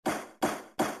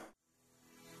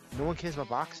No one cares about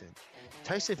boxing.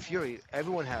 Tyson Fury,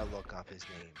 everyone had to look up his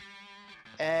name.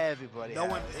 Everybody. No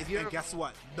one. If you're, And guess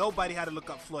what? Nobody had to look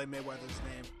up Floyd Mayweather's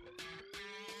name.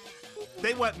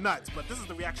 They went nuts, but this is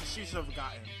the reaction she should have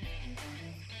gotten.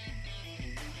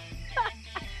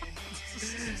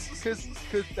 Because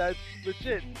that's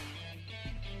legit.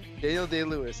 Daniel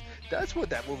Day-Lewis. That's what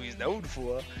that movie is known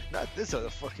for. Not this other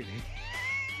fucking.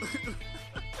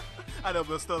 I know,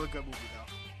 but it's still a good movie though.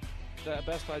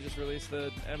 Best Buy just released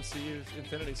the MCU's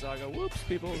Infinity Saga. Whoops,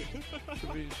 people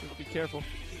should be careful.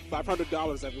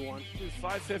 $500, everyone. Dude,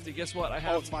 $550. Guess what? I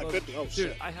have. Oh, it's $550. Oh, dude,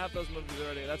 shit. I have those movies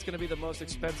already. That's gonna be the most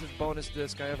expensive bonus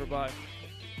disc I ever buy.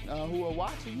 Who are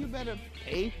watching, you better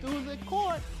pay through the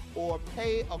court or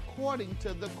pay according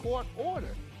to the court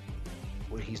order.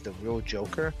 Where he's the real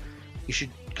Joker, you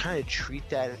should kind of treat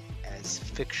that as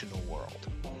fictional world.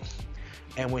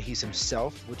 And when he's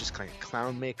himself, which is kind of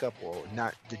clown makeup or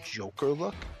not the Joker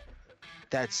look,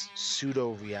 that's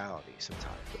pseudo reality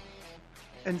sometimes.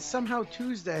 And somehow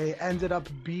Tuesday ended up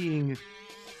being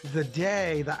the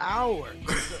day, the hour,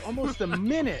 almost the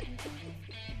minute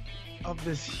of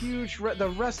this huge, the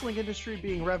wrestling industry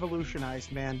being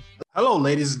revolutionized, man. Hello,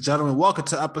 ladies and gentlemen. Welcome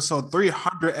to episode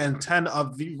 310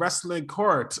 of the Wrestling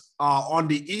Court. On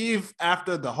the eve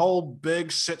after the whole big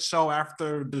shit show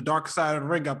after the Dark Side of the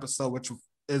Ring episode, which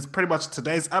is pretty much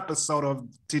today's episode of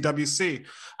TWC.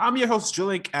 I'm your host,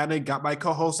 Julian, and I got my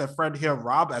co-host and friend here,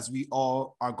 Rob, as we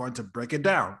all are going to break it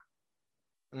down.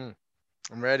 I'm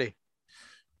ready.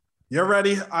 You're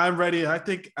ready. I'm ready. I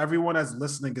think everyone that's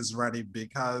listening is ready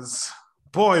because,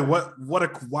 boy, what a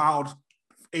wild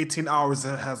 18 hours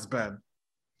it has been.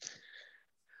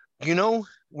 You know,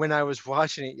 when I was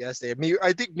watching it yesterday,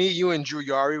 I think me, you, and Drew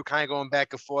Yari were kind of going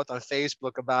back and forth on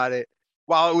Facebook about it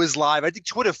while it was live. I think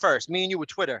Twitter first. Me and you were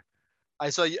Twitter. I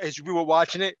saw you as we were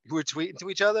watching it. We were tweeting to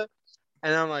each other,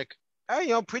 and I'm like,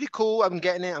 "Hey, pretty cool. I'm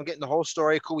getting it. I'm getting the whole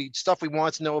story. Cool stuff we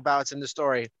want to know about. It's in the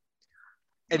story."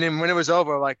 And then when it was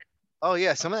over, I'm like, "Oh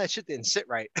yeah, some of that shit didn't sit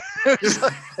right."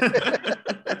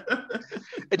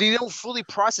 And you don't fully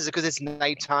process it because it's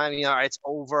nighttime. It's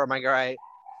over. I'm like, all right,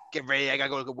 get ready. I gotta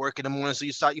go to work in the morning. So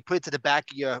you put it to the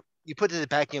back of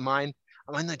your mind.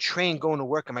 I'm on the train going to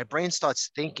work, and my brain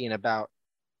starts thinking about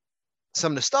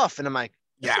some of the stuff, and I'm like,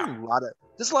 there's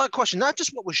a lot of questions, not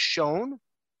just what was shown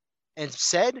and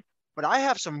said, but I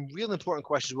have some real important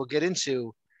questions we'll get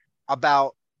into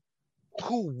about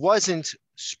who wasn't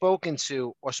spoken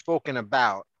to or spoken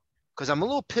about, because I'm a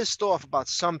little pissed off about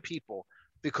some people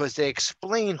because they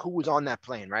explain who was on that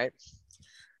plane, right?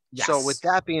 Yes. So with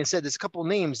that being said, there's a couple of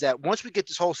names that once we get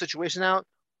this whole situation out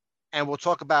and we'll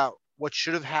talk about what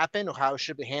should have happened or how it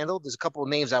should be handled, there's a couple of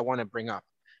names I want to bring up.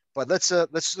 But let's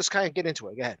kind of get into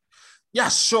it. Go ahead. Yeah,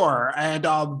 sure. And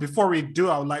before we do,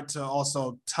 I would like to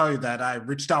also tell you that I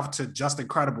reached out to Just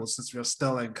Incredible since we're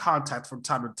still in contact from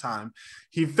time to time.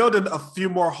 He filled in a few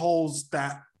more holes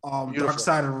that Dark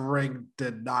Side of the Ring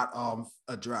did not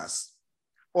address.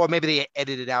 Or maybe they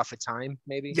edited it out for time,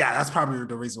 maybe. Yeah, that's probably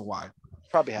the reason why.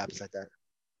 Probably happens like that.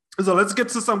 So let's get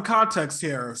to some context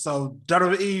here. So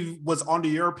WWE was on the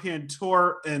European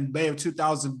tour in May of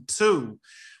 2002.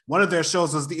 One of their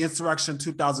shows was the Insurrection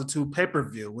 2002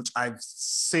 pay-per-view, which I've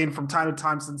seen from time to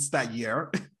time since that year,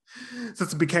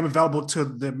 since it became available to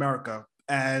the America.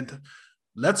 And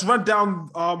let's run down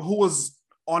who was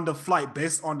on the flight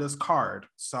based on this card.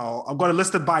 So I'm going to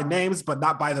list it by names, but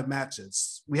not by the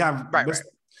matches. We have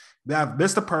We have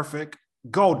Mr. Perfect,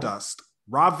 Goldust,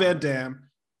 Rob Van Dam,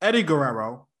 Eddie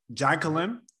Guerrero,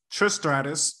 Jacqueline, Trish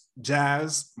Stratus,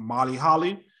 Jazz, Molly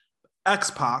Holly,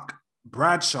 X-Pac,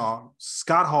 Bradshaw,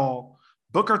 Scott Hall,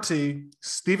 Booker T,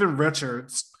 Steven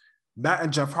Richards, Matt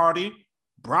and Jeff Hardy,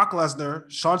 Brock Lesnar,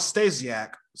 Shawn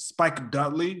Stasiak, Spike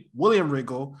Dudley, William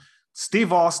Regal,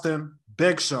 Steve Austin,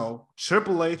 Big Show,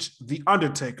 Triple H, The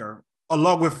Undertaker,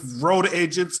 along with road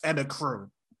agents and a crew.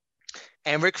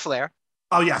 And Ric Flair.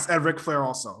 Oh, yes, and Ric Flair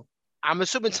also. I'm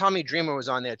assuming Tommy Dreamer was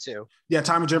on there too. Yeah,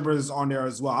 Tommy Dreamer is on there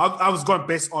as well. I was going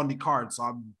based on the card, so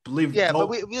I believe. Yeah,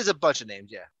 but there's a bunch of names,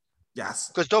 yeah. Yes.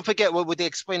 Because don't forget what they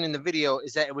explained in the video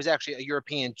is that it was actually a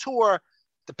European tour.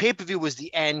 The pay-per-view was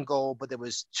the end goal, but there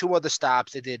was two other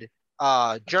stops. They did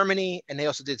Germany, and they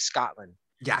also did Scotland.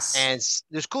 Yes. And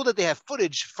it's cool that they have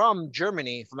footage from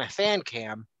Germany from a fan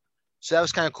cam. So that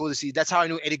was kind of cool to see. That's how I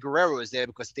knew Eddie Guerrero was there,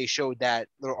 because they showed that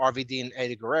little RVD and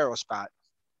Eddie Guerrero spot.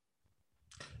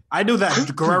 I knew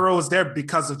that Guerrero was there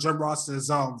because of Jim Ross's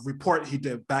report he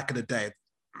did back in the day.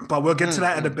 But we'll get to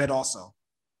that in a bit also.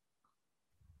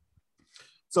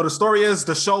 So the story is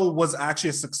the show was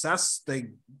actually a success. They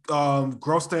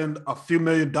grossed in a few $1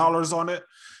 million on it.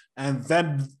 And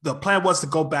then the plan was to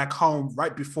go back home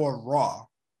right before Raw.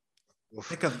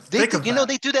 They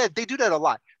do that. They do that a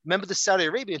lot. Remember the Saudi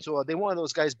Arabian tour? They wanted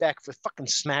those guys back for fucking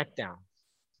SmackDown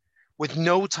with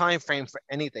no time frame for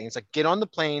anything. It's like get on the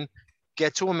plane,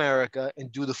 get to America,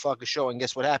 and do the fucking show. And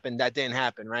guess what happened? That didn't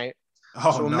happen, right?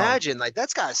 Oh, So no. imagine, like,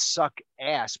 that's gotta suck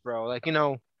ass, bro. Like,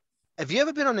 have you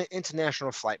ever been on an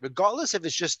international flight, regardless if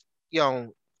it's just,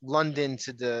 London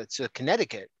to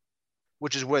Connecticut,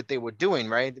 which is what they were doing,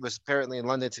 right? It was apparently in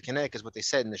London to Connecticut is what they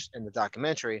said in the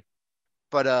documentary.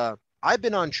 But I've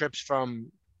been on trips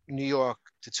from New York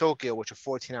to Tokyo, which are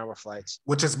 14-hour flights.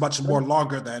 Which is much more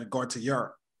longer than going to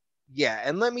Europe. Yeah,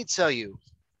 and let me tell you,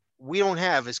 we don't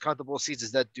have as comfortable seats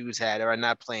as that dude's had or on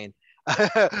that plane.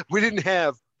 We didn't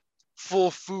have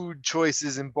full food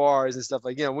choices and bars and stuff.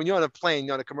 Like, when you're on a plane,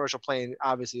 you're on a commercial plane,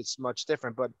 obviously it's much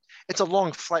different, but it's a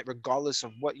long flight regardless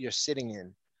of what you're sitting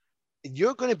in.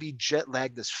 You're going to be jet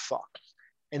lagged as fuck.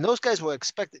 And those guys were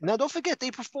expected. Now, don't forget, they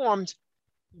performed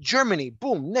Germany,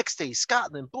 boom. Next day,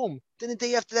 Scotland, boom. Then the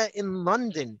day after that in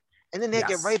London. And then they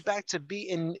get right back to be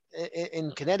in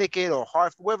Connecticut or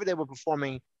Hartford, wherever they were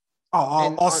performing.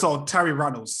 Oh, also Terry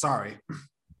Reynolds, sorry.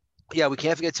 Yeah, we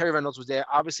can't forget Terry Reynolds was there.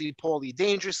 Obviously, Paulie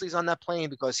Dangerously's on that plane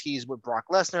because he's with Brock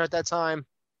Lesnar at that time.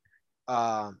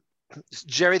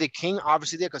 Jerry the King,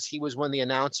 obviously there because he was one of the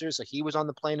announcers, so he was on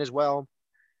the plane as well.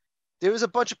 There was a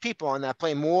bunch of people on that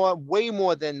plane, way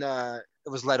more than it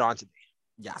was led on to be.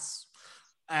 Yes.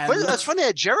 But it's funny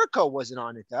that Jericho wasn't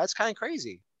on it, though. That's kind of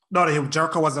crazy. No,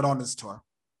 Jericho wasn't on this tour.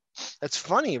 That's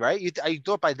funny, right? I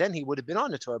thought by then he would have been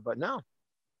on the tour, but no.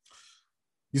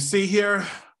 You see here,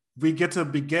 we get to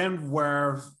begin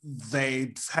where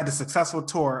they had a successful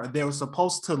tour and they were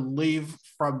supposed to leave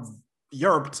from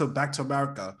Europe back to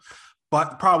America.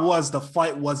 But the problem was the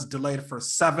flight was delayed for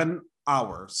 7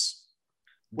 hours.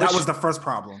 That was the first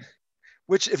problem.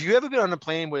 Which, if you've ever been on a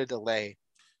plane with a delay,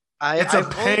 it's a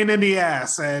pain in the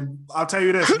ass. And I'll tell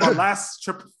you this, my last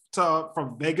trip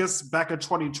from Vegas back in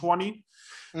 2020,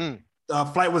 the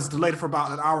flight was delayed for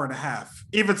about an hour and a half.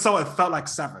 Even so, it felt like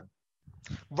 7.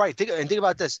 Right. Think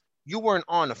about this. You weren't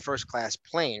on a first class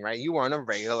plane, right? You were on a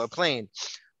regular plane.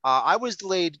 I was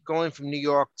delayed going from New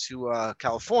York to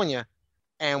California.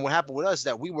 And what happened with us is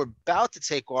that we were about to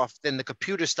take off. Then the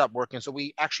computer stopped working. So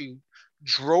we actually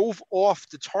drove off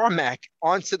the tarmac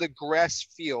onto the grass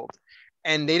field.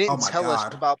 And they didn't tell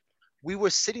us about, we were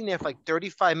sitting there for like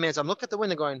 35 minutes. I'm looking at the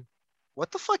window going,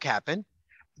 what the fuck happened?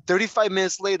 35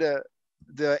 minutes later,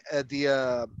 the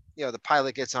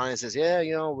pilot gets on and says,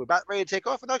 we're about ready to take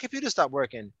off and our computer stopped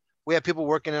working. We have people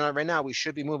working on it right now. We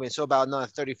should be moving. So about another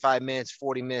 35 minutes,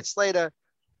 40 minutes later,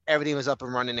 everything was up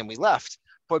and running and we left.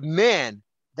 But man,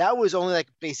 that was only like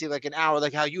basically like an hour,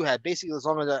 like how you had basically as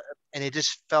long as that, and it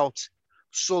just felt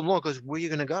so long because where are you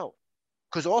going to go?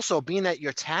 Because also being that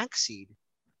you're taxied,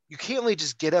 you can't really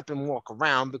just get up and walk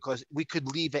around because we could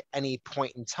leave at any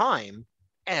point in time.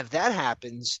 And if that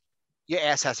happens, your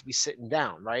ass has to be sitting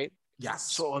down, right?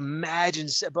 Yes. So imagine,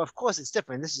 but of course it's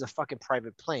different. This is a fucking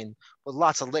private plane with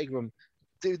lots of legroom.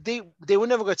 They were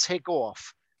never going to take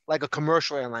off like a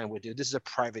commercial airline would do. This is a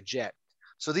private jet.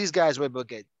 So these guys were able to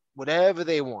get whatever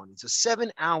they wanted. So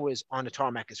 7 hours on the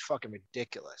tarmac is fucking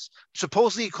ridiculous.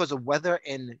 Supposedly because of weather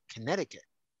in Connecticut.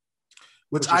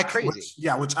 Which I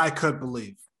could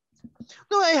believe.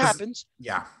 No, it happens.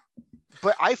 Yeah.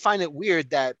 But I find it weird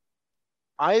that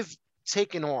I've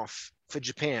taken off for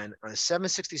Japan on a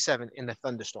 767 in the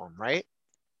thunderstorm, right?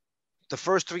 The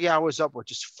first 3 hours up were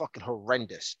just fucking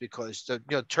horrendous because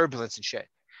the turbulence and shit.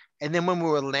 And then when we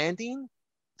were landing,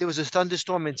 there was a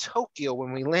thunderstorm in Tokyo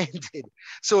when we landed.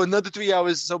 So another 3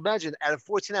 hours. So imagine out of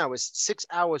 14 hours, 6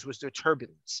 hours was their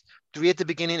turbulence. 3 at the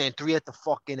beginning and 3 at the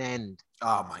fucking end.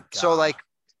 Oh my God.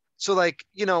 So like,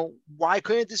 why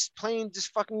couldn't this plane just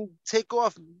fucking take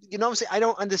off? You know what I'm saying? I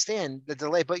don't understand the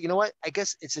delay, but you know what? I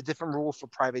guess it's a different rule for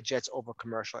private jets over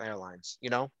commercial airlines,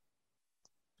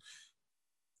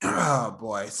 Oh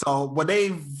boy. So when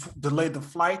they delayed the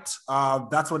flight,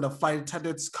 that's when the flight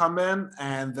attendants come in.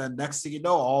 And the next thing you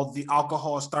know, all the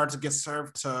alcohol started to get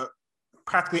served to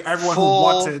practically everyone who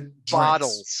wanted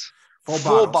bottles. Drinks.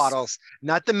 Full bottles.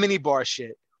 Not the mini bar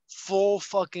shit. Full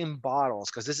fucking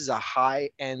bottles, because this is a high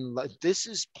end. This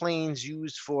is planes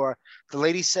used for. The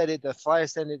lady said it. The flight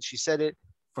attendant, she said it.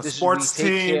 For sports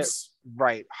teams,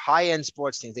 right? High end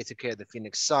sports teams. They took care of the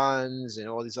Phoenix Suns and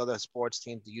all these other sports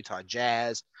teams, the Utah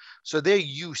Jazz. So they're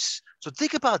used. So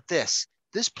think about this.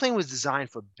 This plane was designed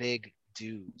for big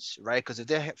dudes, right? Because if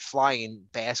they're flying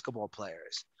basketball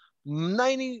players,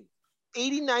 90%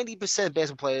 of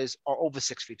basketball players are over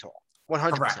 6 feet tall.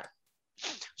 100%. Correct.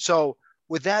 So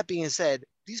with that being said,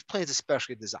 these planes are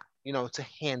specially designed, to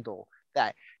handle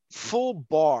that full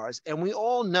bars. And we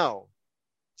all know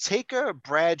Taker,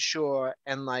 Bradshaw,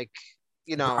 and like,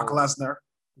 you Brock know, Lesnar.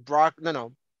 Brock.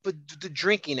 No, but the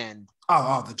drinking end.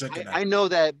 The drinking end. I know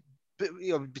that,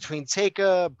 you know, between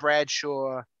Taker,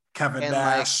 Bradshaw, Kevin and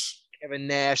Nash. like Kevin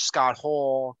Nash, Scott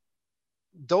Hall,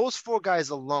 those four guys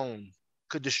alone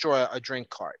could destroy a drink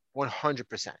cart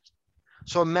 100%.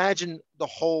 So imagine the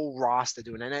whole roster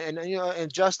doing it. And you know,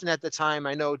 and Justin at the time,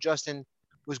 I know Justin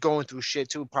was going through shit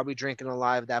too, probably drinking a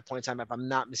lot at that point in time, if I'm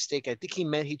not mistaken. I think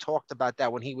he talked about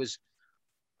that when he was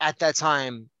at that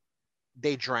time.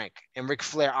 They drank, and Ric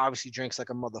Flair obviously drinks like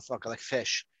a motherfucker, like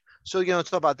fish. So you know,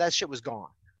 talk about that shit was gone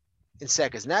in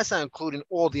seconds, and that's not including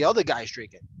all the other guys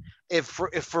drinking. If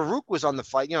Farouk was on the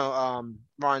fight, you know,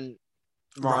 Ron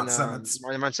Simmons.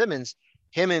 Ron Simmons,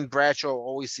 him and Bradshaw are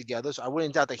always together. So I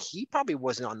wouldn't doubt that he probably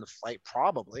wasn't on the flight,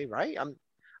 probably, right?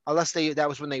 Unless that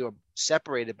was when they were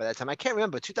separated by that time. I can't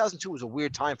remember. 2002 was a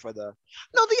weird time for the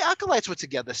Acolytes were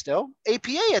together still.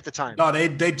 APA at the time. No,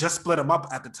 they just split them up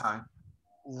at the time.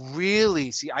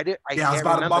 Really? See, I it was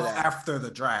about a month after the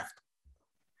draft.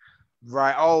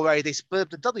 Right. Oh, right. They split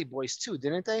up the Dudley Boys too,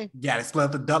 didn't they? Yeah, they split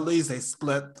up the Dudleys. They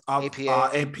split up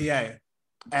APA.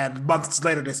 And months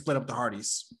later, they split up the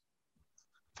Hardys.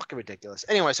 Fucking ridiculous.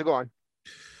 Anyway, so go on.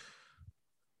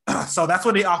 So that's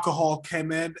when the alcohol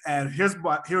came in. And here's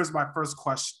my first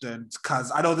question, because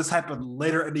I know this happened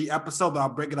later in the episode, but I'll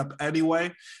bring it up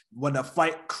anyway. When the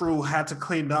flight crew had to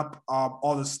clean up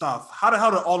all this stuff, how the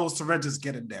hell did all those syringes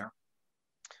get in there?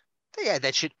 They had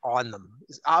that shit on them.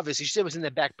 Obviously, shit was in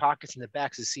their back pockets and the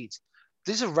backs of seats.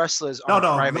 These are wrestlers on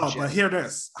private jet. But hear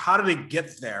this. How did they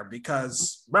get there?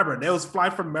 Because remember, they was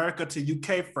flying from America to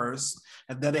UK first,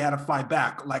 and then they had to fly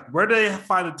back. Like, where did they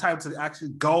find the time to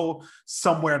actually go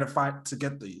somewhere to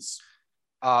get these?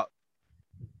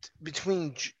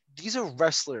 These are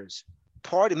wrestlers.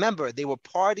 Remember, they were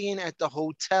partying at the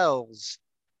hotels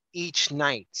each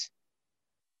night.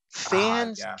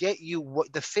 Fans get you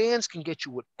the fans can get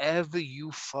you whatever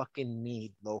you fucking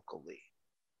need locally.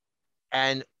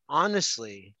 And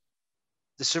honestly,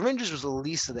 the syringes was the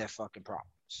least of their fucking problems.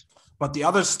 But the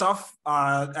other stuff,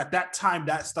 at that time,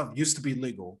 that stuff used to be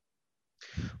legal.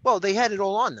 Well, they had it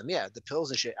all on them, yeah, the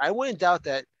pills and shit. I wouldn't doubt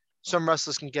that some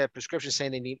wrestlers can get prescriptions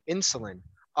saying they need insulin.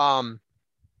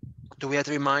 Do we have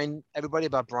to remind everybody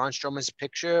about Braun Strowman's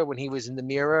picture when he was in the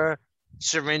mirror?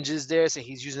 Syringes there, so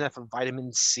he's using that for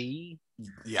vitamin C.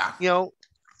 Yeah. You know,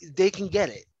 they can get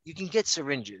it. You can get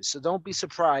syringes. So don't be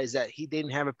surprised that he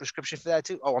didn't have a prescription for that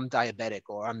too. Oh, I'm diabetic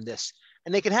or I'm this.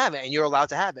 And they can have it and you're allowed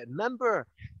to have it. Remember,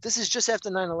 this is just after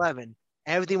 9/11.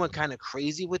 Everything went kind of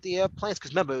crazy with the airplanes.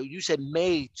 Because remember, you said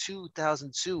May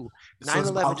 2002.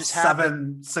 9/11 just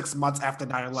happened. 6 months after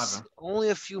 9/11. Only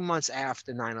a few months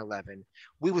after 9/11.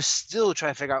 We were still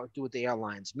trying to figure out what to do with the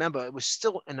airlines. Remember, it was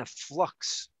still in a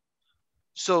flux.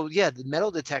 So, yeah, the metal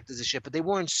detectors and shit, but they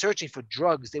weren't searching for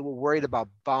drugs. They were worried about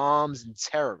bombs and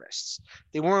terrorists.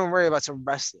 They weren't worried about some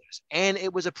wrestlers. And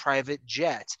it was a private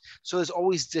jet. So there's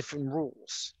always different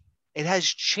rules. It has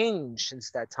changed since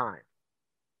that time.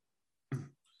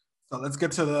 So let's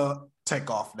get to the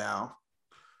takeoff now.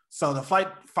 So the flight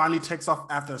finally takes off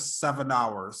after 7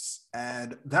 hours.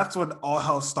 And that's when all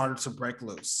hell started to break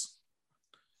loose.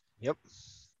 Yep.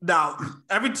 Now,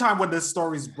 every time when this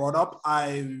story is brought up,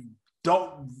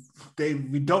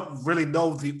 we don't really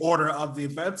know the order of the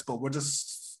events, but we'll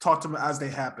just talk to them as they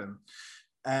happen.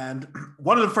 And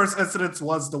one of the first incidents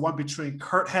was the one between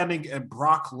Curt Hennig and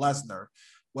Brock Lesnar.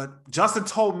 What Justin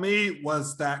told me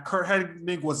was that Curt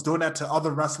Hennig was doing that to other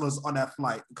wrestlers on that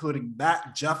flight, including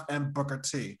Matt, Jeff, and Booker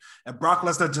T. And Brock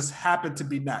Lesnar just happened to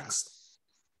be next.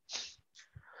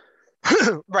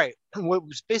 Right. What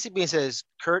was basically being said is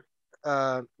Curt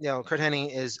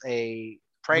Hennig is a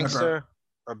prankster.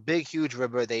 A big, huge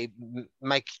ribber.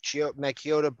 Mike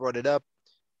Chioda brought it up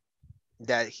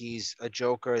that he's a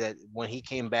joker, that when he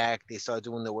came back, they started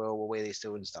doing the way they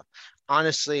still and stuff.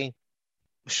 Honestly,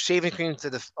 shaving cream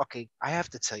to the... Okay, I have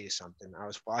to tell you something. I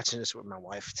was watching this with my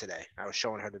wife today. I was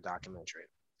showing her the documentary.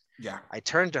 Yeah. I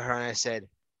turned to her and I said,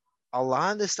 a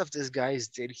lot of the stuff this guys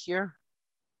did here,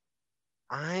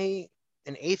 in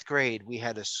 8th grade, we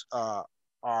had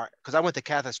because I went to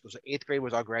Catholic school, so 8th grade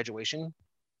was our graduation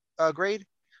grade,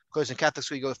 because in Catholic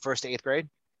school you go 1st to 8th grade.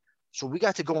 So we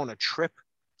got to go on a trip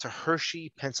to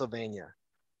Hershey, Pennsylvania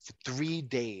for 3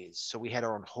 days. So we had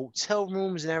our own hotel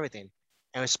rooms and everything,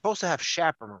 and we're supposed to have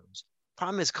chaperones.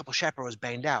 Problem is, a couple chaperones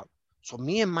banged out. So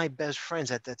me and my best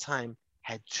friends at that time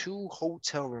had 2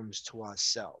 hotel rooms to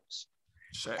ourselves.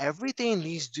 Shit. Everything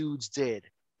these dudes did,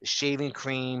 the shaving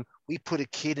cream, we put a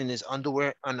kid in his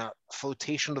underwear on a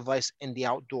flotation device in the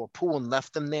outdoor pool and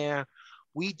left them there.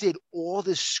 We did all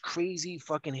this crazy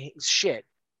fucking shit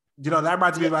That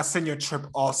reminds me of my senior trip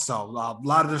also. A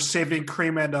lot of the shaving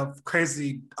cream and the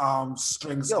crazy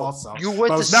strings also. You went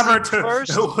but to sleep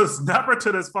first? It was never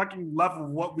to this fucking level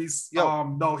of what we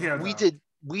know here.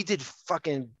 We did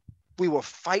fucking, we were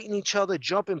fighting each other,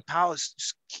 jumping piles,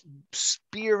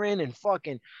 spearing, and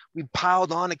fucking, we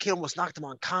piled on. The kid almost knocked him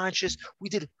unconscious. We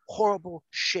did horrible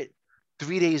shit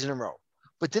 3 days in a row.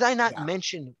 But did I not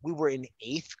mention we were in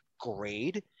 8th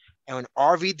grade? And when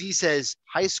RVD says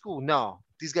high school, no,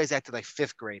 these guys acted like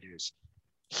 5th graders.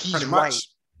 He's right.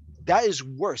 That is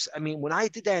worse. I mean, when I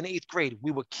did that in 8th grade,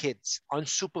 we were kids,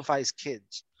 unsupervised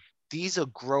kids. These are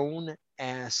grown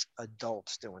ass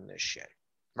adults doing this shit,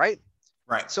 right?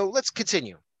 Right. So let's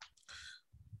continue.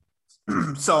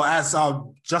 So as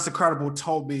Just Incredible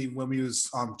told me when we was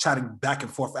chatting back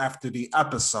and forth after the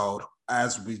episode,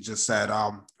 as we just said,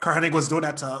 Kurt Hennig was doing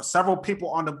that to several people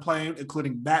on the plane,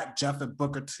 including Matt, Jeff, and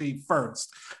Booker T first.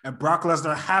 And Brock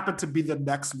Lesnar happened to be the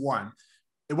next one.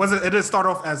 It didn't start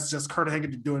off as just Kurt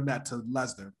Hennig doing that to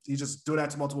Lesnar. He just doing that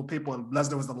to multiple people, and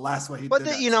Lesnar was the last one he did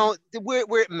that to.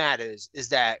 Where it matters is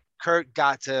that Kurt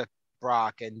got to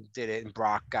Brock and did it, and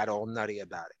Brock got all nutty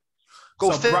about it.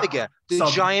 Go figure.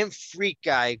 The giant freak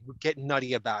guy would get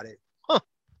nutty about it. Huh.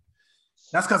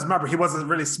 That's because, remember, he wasn't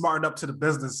really smart enough to the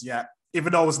business yet.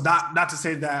 Even though it was not to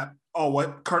say that,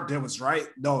 what Kurt did was right.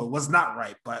 No, it was not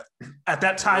right. But at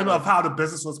that time of how the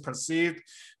business was perceived,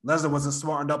 Lesnar wasn't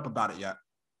smart enough about it yet.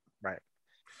 Right.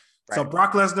 So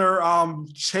Brock Lesnar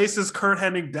chases Kurt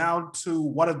Hennig down to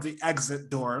one of the exit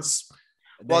doors.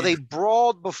 Well, they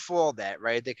brawled before that,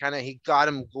 right? He got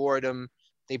him, gored him.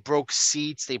 They broke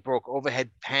seats. They broke overhead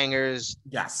hangers.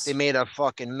 Yes. They made a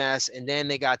fucking mess. And then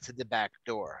they got to the back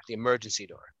door, the emergency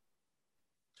door.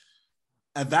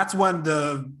 And that's when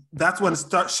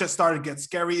shit started to get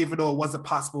scary, even though it wasn't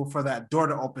possible for that door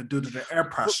to open due to the air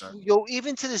pressure.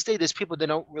 Even to this day, there's people that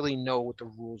don't really know what the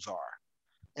rules are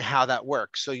and how that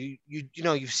works. So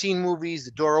you've seen movies,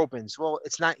 the door opens. Well,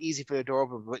 it's not easy for the door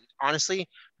to open, but honestly,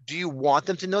 do you want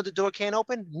them to know the door can't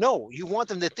open? No, you want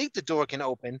them to think the door can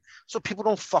open so people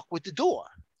don't fuck with the door.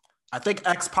 I think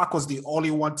X-Pac was the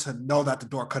only one to know that the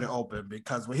door couldn't open,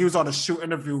 because when he was on a shoot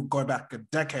interview going back a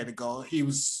decade ago, he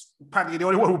was probably the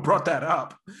only one who brought that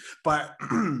up. But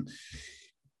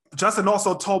Justin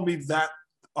also told me that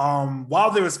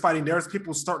while they was fighting, there was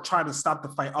people start trying to stop the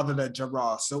fight other than Jim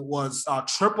Ross. So it was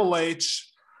Triple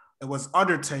H, it was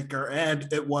Undertaker, and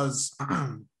it was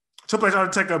Triple H,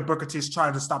 Undertaker, and Booker T's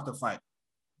trying to stop the fight.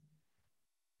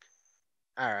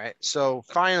 All right. So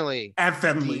finally, and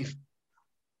Finley.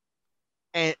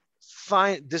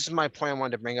 This is my point I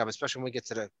wanted to bring up, especially when we get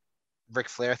to the Ric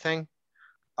Flair thing.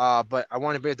 But I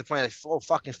want to bring up the point that,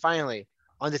 fucking finally,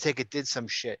 Undertaker did some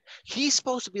shit. He's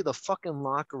supposed to be the fucking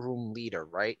locker room leader,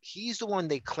 right? He's the one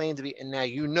they claim to be. And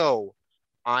now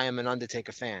I am an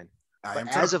Undertaker fan. But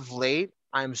as of late,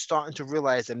 I'm starting to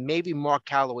realize that maybe Mark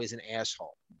Calloway is an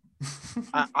asshole.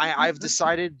 I've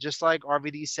decided, just like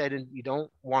RVD said, and you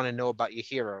don't want to know about your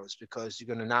heroes because you're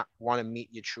going to not want to meet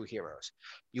your true heroes.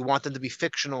 You want them to be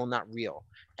fictional, not real.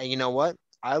 And you know what?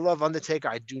 I love Undertaker.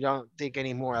 I do not think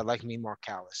anymore I like Mark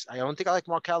Callis. I don't think I like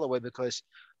Mark Calloway because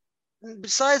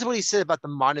besides what he said about the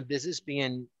modern business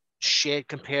being shit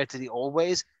compared to the old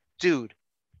ways, dude,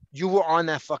 you were on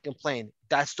that fucking plane.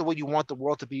 That's the way you want the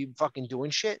world to be fucking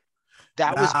doing shit?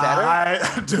 That was better.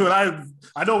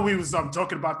 I know we was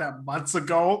joking about that months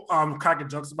ago, cracking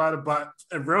jokes about it, but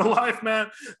in real life, man,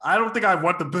 I don't think I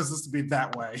want the business to be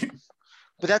that way.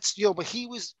 But that's, but he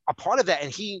was a part of that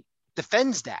and he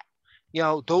defends that.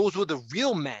 Those were the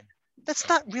real men. That's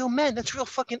not real men. That's real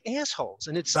fucking assholes.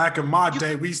 And it's back in my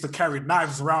day, we used to carry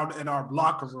knives around in our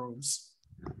locker rooms.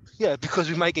 Yeah, because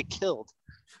we might get killed.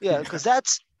 Yeah, because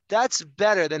that's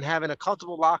better than having a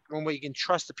comfortable locker room where you can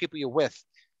trust the people you're with.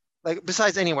 Like,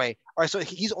 besides, anyway, all right, so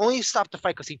he's only stopped the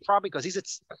fight because he's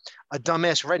a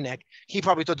dumbass redneck. He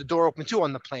probably thought the door opened too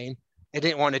on the plane and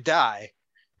didn't want to die.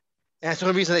 And that's the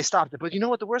only reason they stopped it. But you know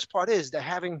what the worst part is? They're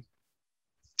having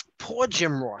poor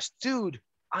Jim Ross. Dude,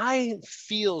 I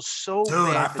feel so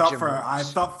bad I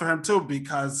felt for him too,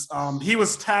 because he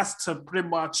was tasked to pretty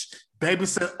much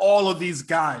babysit all of these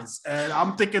guys. And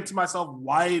I'm thinking to myself,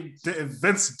 why didn't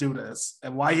Vince do this?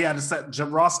 And why he had to set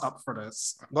Jim Ross up for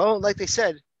this? Well, like they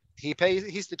said,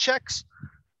 he's the checks.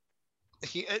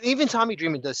 Even Tommy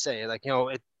Dreamer does say, like,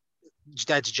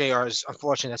 that's JR's,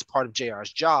 unfortunately, that's part of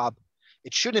JR's job.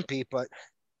 It shouldn't be, but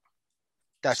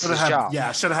that's his job.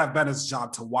 Yeah, it should have been his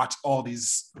job to watch all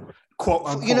these quote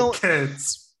unquote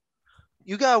kids.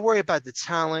 You gotta worry about the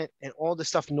talent and all the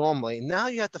stuff normally. Now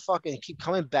you have to fucking keep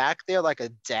coming back there like a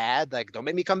dad. Like, don't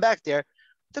make me come back there.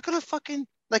 They're gonna fucking,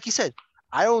 like you said,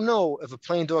 I don't know if a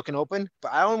plane door can open,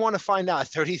 but I don't want to find out at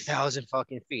 30,000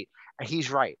 fucking feet. And he's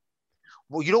right.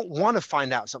 Well, you don't want to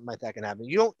find out something like that can happen.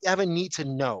 You don't have a need to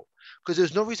know because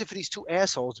there's no reason for these two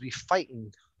assholes to be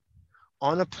fighting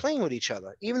on a plane with each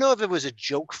other, even though if it was a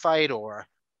joke fight or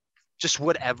just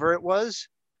whatever it was.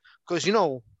 Because,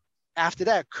 after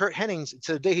that, Kurt Hennings,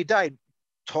 to the day he died,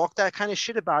 talked that kind of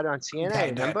shit about it on TNA,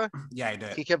 remember? Yeah, he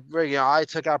did. He kept, I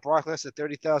took out Brock Lesnar at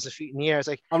 30,000 feet in the air. It's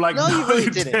like, I'm like, no, you really you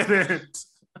didn't.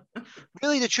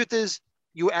 Really, the truth is,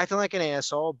 you were acting like an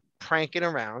asshole, pranking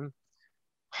around,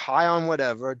 high on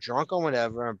whatever, drunk on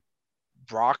whatever.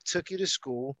 Brock took you to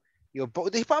school.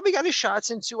 They probably got his shots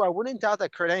in too. I wouldn't doubt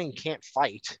that Kurt Angle can't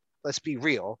fight. Let's be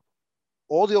real.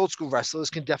 All the old school wrestlers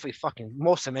can definitely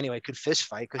most of them anyway, could fist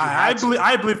fight. I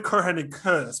believe Kurt Hennig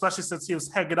could, especially since he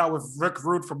was hanging out with Rick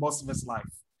Rude for most of his life.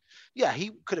 Yeah,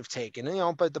 he could have taken,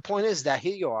 but the point is that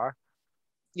here you are,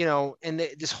 and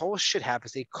this whole shit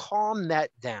happens. They calm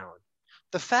that down.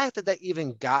 The fact that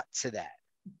even got to that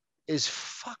is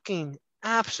fucking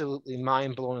absolutely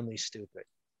mind-blowingly stupid.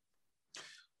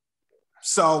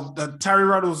 So the Terry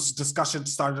Runnels discussion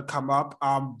started to come up.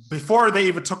 Before they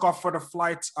even took off for the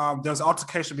flight, there was an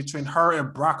altercation between her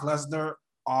and Brock Lesnar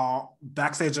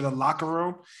backstage in the locker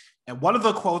room. And one of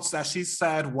the quotes that she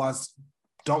said was,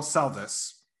 "Don't sell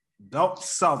this. Don't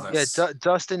sell this." Yeah,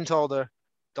 Dustin told her,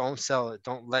 "Don't sell it.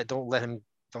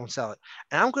 Don't sell it."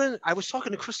 And I was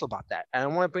talking to Crystal about that, and I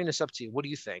want to bring this up to you. What do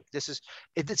you think?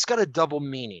 It's got a double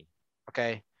meaning,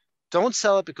 okay? Don't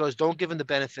sell it because don't give him the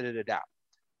benefit of the doubt.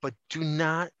 But do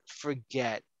not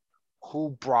forget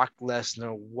who Brock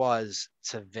Lesnar was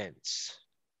to Vince.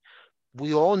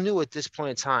 We all knew at this point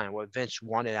in time what Vince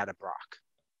wanted out of Brock.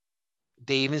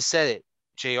 They even said it.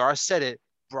 JR said it.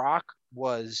 Brock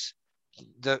was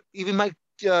even Mike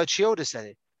Chioda said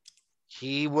it.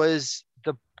 He was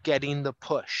getting the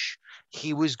push.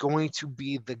 He was going to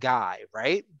be the guy,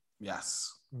 right?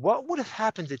 Yes. What would have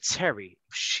happened to Terry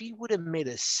if she would have made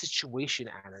a situation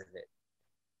out of it?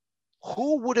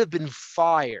 Who would have been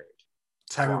fired?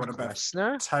 Terry would have been.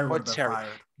 Terry would have been fired.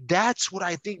 That's what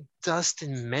I think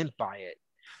Dustin meant by it.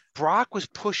 Brock was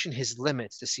pushing his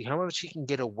limits to see how much he can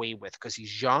get away with because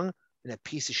he's young and a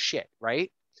piece of shit,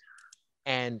 right?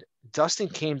 And Dustin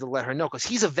came to let her know because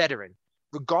he's a veteran.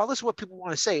 Regardless of what people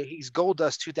want to say, he's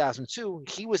Goldust 2002.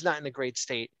 He was not in a great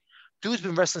state. Dude's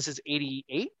been wrestling since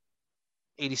 88,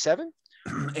 87.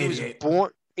 88.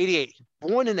 Born 88.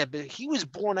 Born in that. He was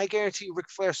born. I guarantee you, Ric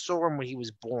Flair saw him when he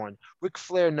was born. Ric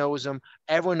Flair knows him.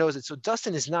 Everyone knows it. So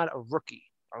Dustin is not a rookie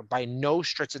by no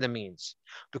stretch of the means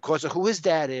because of who his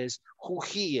dad is, who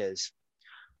he is.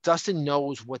 Dustin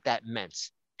knows what that meant.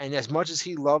 And as much as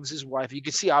he loves his wife, you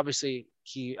can see obviously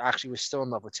he actually was still in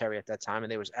love with Terry at that time,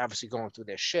 and they was obviously going through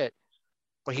their shit.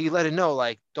 But he let her know,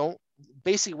 like, don't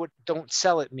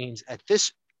sell it means at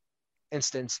this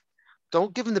instance,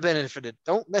 don't give him the benefit of it.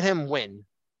 Don't let him win.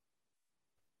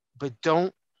 But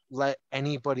don't let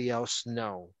anybody else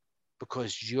know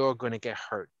because you're going to get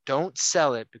hurt. Don't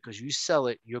sell it because you sell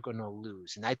it, you're going to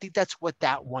lose. And I think that's what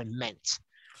that one meant.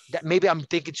 That maybe I'm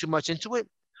thinking too much into it,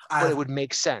 but it would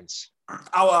make sense.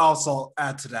 I will also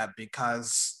add to that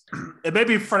because it may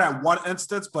be for that one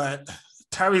instance, but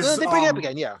Terry's... They bring it up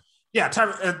again, yeah. Yeah,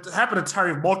 it happened to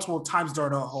Terry multiple times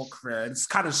during her whole career. It's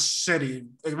kind of shitty.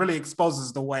 It really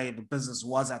exposes the way the business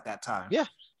was at that time. Yeah.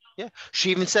 She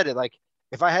even said it, like,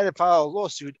 if I had to file a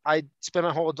lawsuit, I'd spend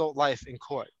my whole adult life in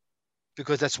court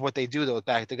because that's what they do, though.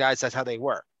 Back the guys, that's how they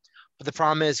work. But the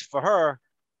problem is for her,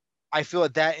 I feel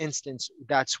at that instance,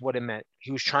 that's what it meant.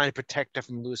 He was trying to protect her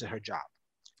from losing her job.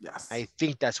 Yes. I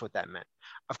think that's what that meant.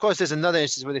 Of course, there's another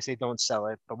instance where they say don't sell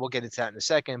it, but we'll get into that in a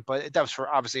second. But that was for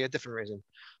obviously a different reason.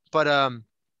 But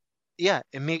yeah,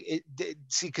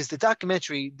 see, because the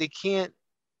documentary, they can't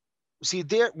see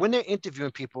when they're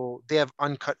interviewing people, they have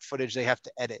uncut footage they have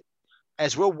to edit.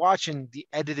 As we're watching the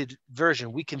edited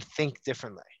version, we can think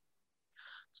differently.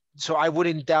 So I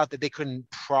wouldn't doubt that they couldn't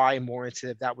pry more into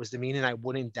if that was the meaning. I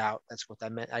wouldn't doubt that's what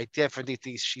that meant. I definitely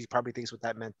think she probably thinks what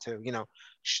that meant too.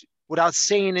 Without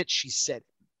saying it, she said it.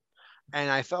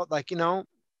 And I felt like,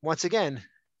 once again,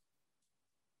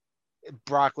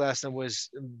 Brock Lesnar was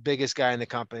the biggest guy in the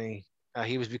company.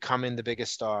 He was becoming the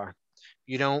biggest star.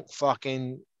 You don't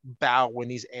fucking bow when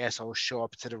these assholes show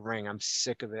up to the ring. I'm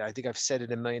sick of it. I think I've said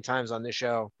it a million times on this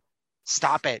show.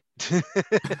 Stop it.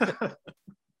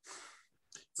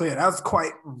 So yeah, that was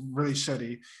quite really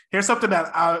shitty. Here's something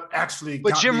that I actually.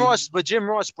 But Jim Ross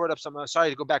brought up something. Sorry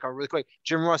to go back on really quick.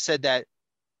 Jim Ross said that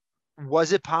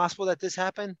was it possible that this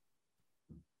happened?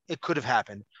 It could have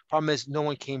happened. Problem is, no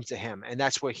one came to him, and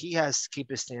that's where he has to keep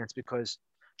his stance because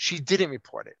she didn't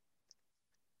report it,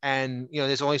 and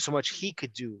there's only so much he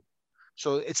could do.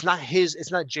 So it's not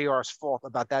JR's fault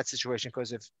about that situation,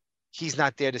 because if he's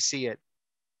not there to see it,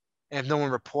 and if no one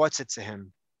reports it to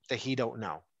him, that he don't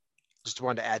know. Just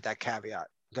wanted to add that caveat.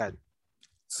 Good.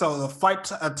 So the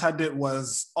flight attendant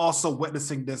was also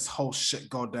witnessing this whole shit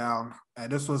go down.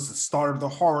 And this was the start of the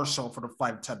horror show for the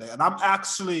flight attendant. And I'm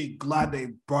actually glad they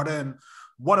brought in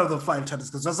one of the flight attendants,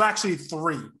 because there's actually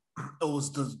three. It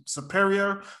was the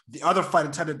superior, the other flight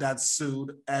attendant that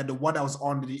sued, and the one that was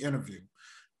on the interview.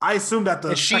 I assume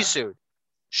that she sued.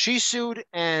 She sued,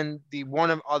 and the one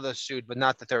of other sued, but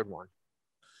not the third one.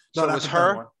 So no, it was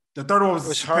her. The third one was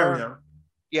the superior. Her.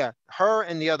 Yeah, her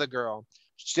and the other girl.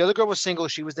 The other girl was single.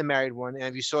 She was the married one. And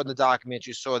if you saw in the document,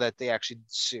 you saw that they actually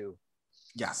sue.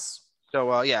 Yes.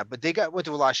 So, yeah, but they went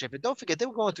through a lot of shit. But don't forget, they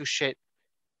were going through shit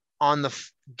on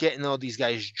getting all these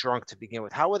guys drunk to begin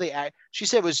with. How were they act? She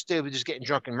said they were just getting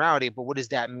drunk and rowdy, but what does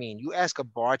that mean? You ask a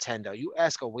bartender, you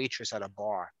ask a waitress at a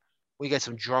bar, we get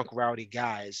some drunk, rowdy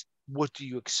guys. What do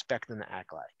you expect them to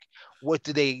act like? When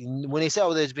they say,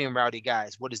 oh, there's being rowdy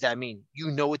guys, what does that mean? You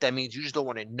know what that means. You just don't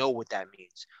want to know what that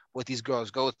means, what these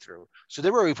girls go through. So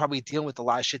they're already probably dealing with a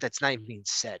lot of shit that's not even being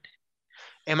said.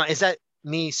 Is that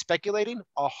me speculating?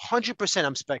 100%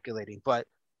 I'm speculating, but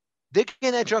they're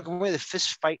getting that drunk and with a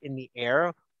fist fight in the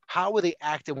air. How were they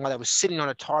acting while I was sitting on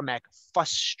a tarmac,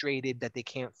 frustrated that they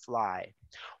can't fly?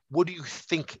 What do you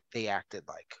think they acted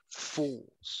like?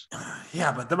 Fools.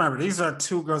 Yeah, but remember, these are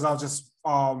two girls out just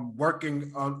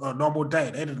working on a normal day.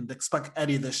 They didn't expect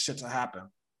any of this shit to happen.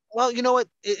 Well, you know what?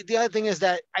 The other thing is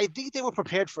that I think they were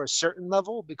prepared for a certain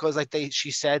level, because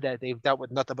she said that they've dealt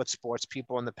with nothing but sports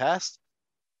people in the past,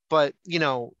 but,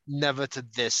 never to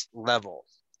this level.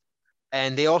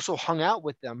 And they also hung out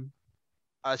with them,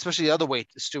 especially the other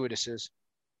stewardesses,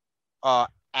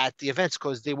 at the events,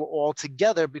 because they were all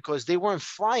together, because they weren't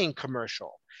flying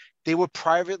commercial. They were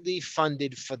privately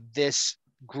funded for this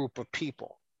group of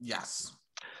people. Yes.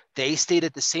 They stayed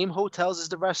at the same hotels as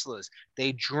the wrestlers.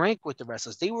 They drank with the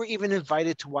wrestlers. They were even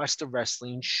invited to watch the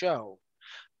wrestling show.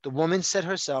 The woman said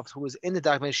herself, who was in the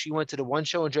document, she went to the one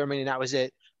show in Germany and that was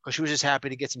it, because she was just happy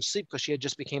to get some sleep, because she had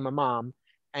just became a mom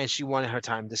and she wanted her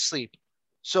time to sleep.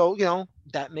 So,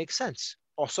 that makes sense.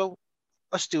 Also,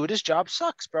 a stewardess job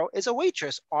sucks, bro. It's a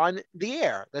waitress on the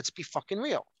air. Let's be fucking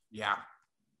real. Yeah.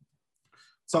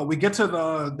 So we get to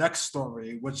the next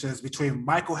story, which is between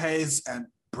Michael Hayes and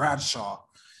Bradshaw.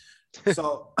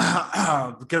 So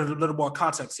get a little more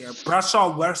context here.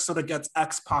 Bradshaw wrestled against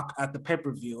X-Pac at the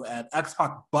pay-per-view, and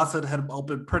X-Pac busted him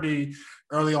open pretty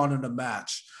early on in the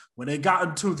match. When they got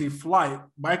into the flight,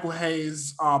 Michael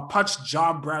Hayes punched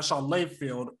John Bradshaw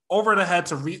Layfield over the head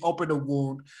to reopen the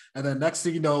wound. And then next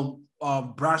thing you know,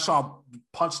 Bradshaw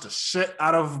punched the shit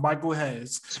out of Michael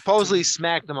Hayes. Supposedly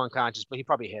smacked him unconscious, but he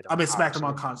probably hit him. Smacked him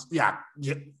unconscious. Yeah.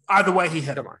 Either way, he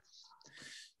hit him.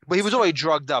 But he was already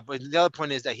drugged up. But the other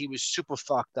point is that he was super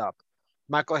fucked up.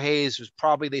 Michael Hayes was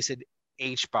probably, they said,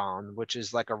 H-bound, which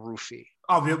is like a roofie.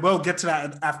 Oh, we'll get to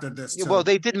that after this, too. Well,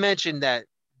 they did mention that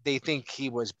they think he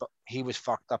was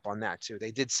fucked up on that too.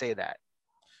 They did say that.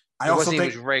 He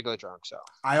was regular drunk. So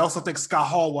I also think Scott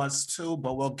Hall was too,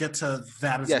 but we'll get to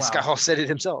that as well. Yeah, Scott Hall said it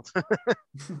himself.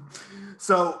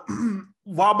 So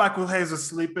while Michael Hayes was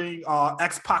sleeping,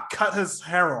 X-Pac cut his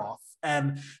hair off,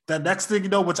 and the next thing you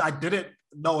know, which I didn't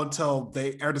know until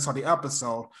they aired this on the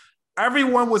episode,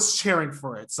 everyone was cheering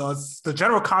for it. So the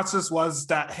general consensus was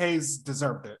that Hayes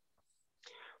deserved it.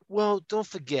 Well, don't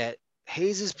forget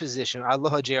Hayes' position. I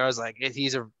love how JR's like,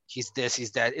 he's this,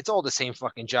 he's that. It's all the same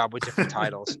fucking job with different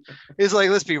titles. It's like,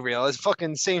 let's be real. It's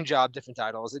fucking same job, different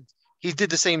titles. He did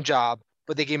the same job,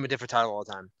 but they gave him a different title all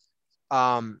the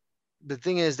time. The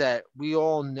thing is that we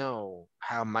all know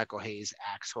how Michael Hayes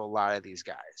acts to a lot of these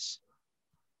guys.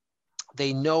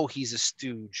 They know he's a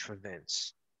stooge for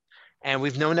Vince. And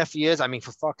we've known that for years. I mean,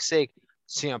 for fuck's sake,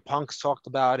 CM Punk's talked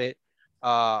about it.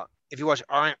 If you watch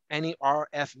any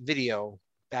RF video,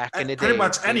 back in the day, pretty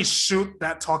much any shoot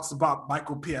that talks about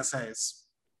Michael P.S. Hayes,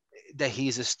 that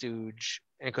he's a stooge,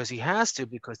 and because he has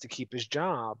because to keep his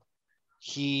job,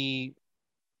 he,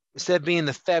 instead of being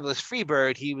the fabulous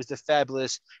Freebird, he was the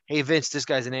fabulous, hey Vince, this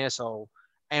guy's an asshole,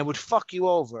 and would fuck you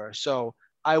over. So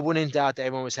I wouldn't doubt that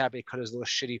everyone was happy to cut his little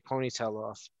shitty ponytail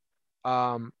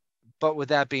off. But with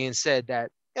that being said,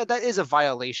 that is a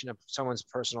violation of someone's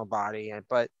personal body,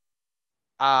 but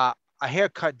a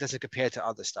haircut doesn't compare to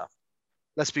other stuff.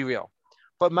 Let's be real.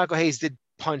 But Michael Hayes did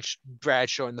punch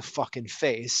Bradshaw in the fucking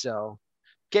face, so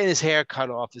getting his hair cut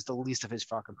off is the least of his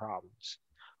fucking problems.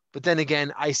 But then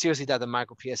again, I seriously doubt that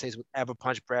Michael P.S. Hayes would ever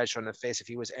punch Bradshaw in the face if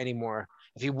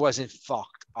he wasn't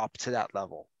fucked up to that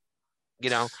level.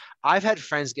 I've had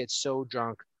friends get so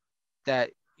drunk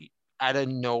that out of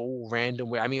no random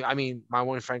way. I mean, my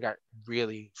one friend got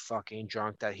really fucking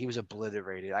drunk that he was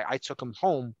obliterated. I took him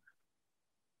home,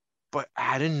 but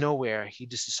out of nowhere, he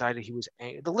just decided he was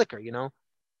angry. The liquor,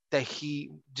 that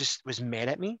he just was mad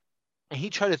at me, and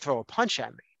he tried to throw a punch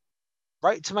at me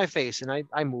right to my face, and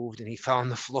I moved, and he fell on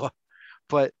the floor.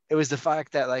 But it was the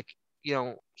fact that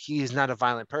he is not a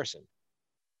violent person,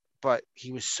 but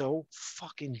he was so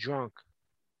fucking drunk.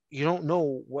 You don't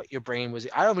know what your brain was.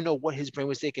 I don't even know what his brain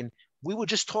was thinking. We were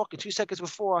just talking 2 seconds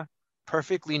before,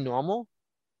 perfectly normal.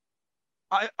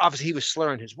 Obviously, he was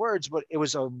slurring his words, but it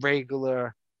was a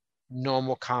regular,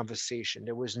 normal conversation.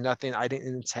 There was nothing. I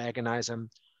didn't antagonize him,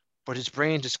 but his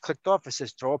brain just clicked off and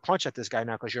says, "Throw a punch at this guy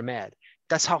now because you're mad."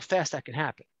 That's how fast that can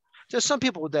happen. There's some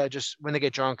people that just when they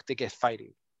get drunk, they get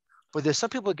fighty, but there's some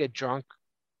people that get drunk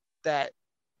that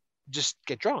just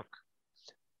get drunk.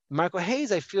 Michael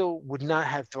Hayes, I feel, would not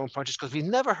have thrown punches because we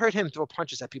never heard him throw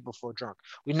punches at people before drunk.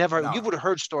 We never, No. you would have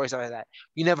heard stories like that.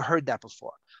 You never heard that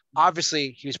before.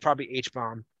 Obviously, he was probably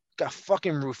H-bomb, got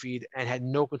fucking roofied, and had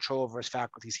no control over his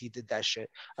faculties. He did that shit.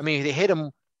 I mean, they hit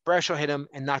him, Bradshaw hit him,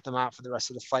 and knocked him out for the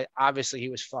rest of the fight. Obviously, he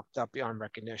was fucked up beyond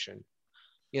recognition.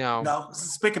 No,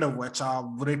 speaking of which,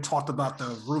 when they talked about the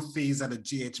roofies at the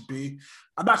GHB,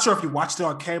 I'm not sure if you watched it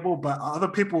on cable, but other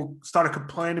people started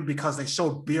complaining because they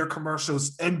showed beer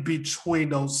commercials in between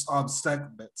those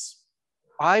segments.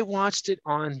 I watched it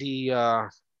on the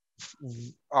on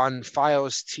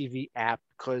Fios TV app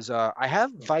because I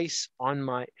have Vice on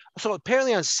my. So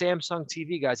apparently on Samsung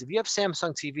TV, guys, if you have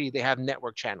Samsung TV, they have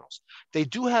network channels. They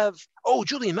do have. Oh,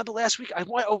 Julian, remember last week?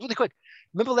 Really quick.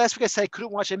 Remember last week I said I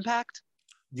couldn't watch Impact?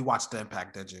 You watched the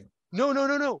Impact, did you?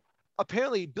 No.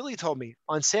 Apparently, Billy told me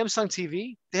on Samsung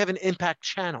TV they have an Impact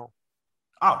channel.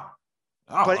 Oh,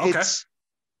 but okay.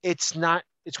 It's not.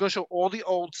 It's going to show all the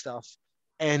old stuff,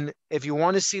 and if you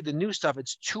want to see the new stuff,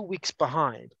 it's 2 weeks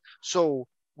behind. So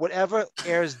whatever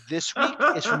airs this week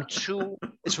is from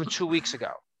 2 weeks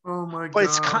ago. Oh my But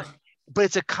god!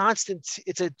 It's a constant.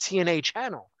 It's a TNA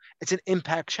channel. It's an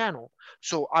Impact channel.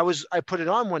 So I put it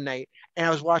on one night and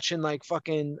I was watching like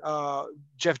fucking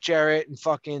Jeff Jarrett and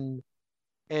fucking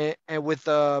and with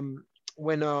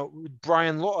when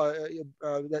Brian Law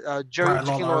Jerry Brian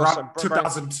Lawler, Law's around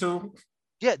 2002.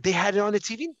 Yeah, they had it on the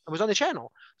TV. It was on the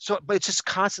channel. So, but it's just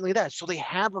constantly that. So they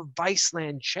have a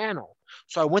Viceland channel.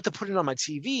 So I went to put it on my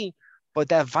TV, but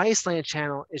that Viceland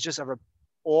channel is just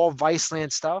all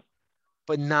Viceland stuff,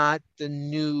 but not the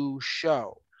new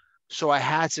show. So I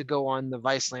had to go on the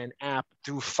Viceland app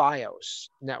through Fios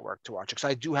network to watch it because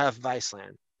I do have Vice,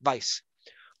 but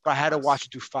I had to watch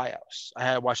it through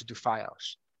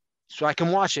Fios. So I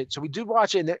can watch it. So we do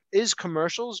watch it, and there is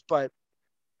commercials, but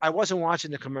I wasn't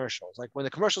watching the commercials. Like when the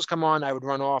commercials come on, I would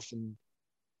run off and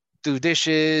do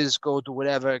dishes, go do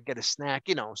whatever, get a snack,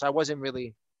 So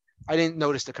I didn't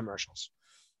notice the commercials.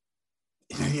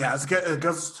 Yeah, it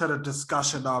goes to the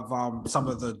discussion of some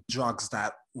of the drugs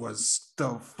that was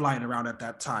still flying around at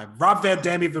that time. Rob Van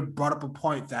Dam even brought up a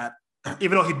point that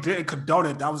even though he didn't condone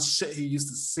it, that was shit he used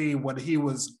to see when he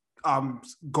was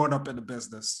going up in the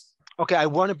business. Okay, I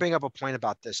want to bring up a point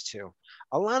about this too.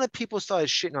 A lot of people started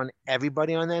shitting on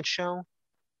everybody on that show,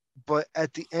 but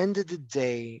at the end of the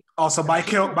day, also Mike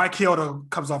Chioda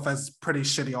comes off as pretty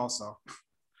shitty. Also,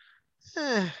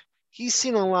 he's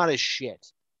seen a lot of shit.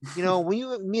 When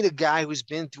you meet a guy who's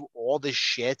been through all this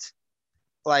shit,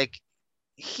 like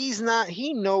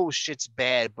he knows shit's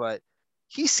bad, but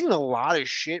he's seen a lot of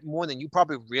shit more than you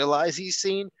probably realize he's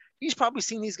seen. He's probably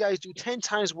seen these guys do 10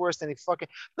 times worse than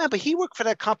man. But he worked for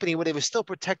that company where they were still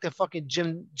protecting fucking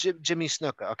Jimmy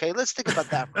Snuka. Okay, let's think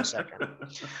about that for a second.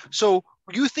 So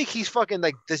you think he's fucking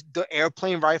like the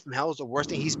airplane ride from hell is the worst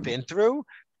thing he's been through?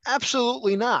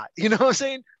 Absolutely not. You know what I'm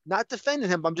saying? Not defending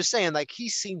him, but I'm just saying like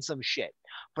he's seen some shit.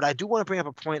 But I do want to bring up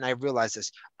a point, and I realize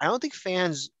this. I don't think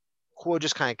fans who are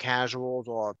just kind of casuals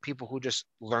or people who are just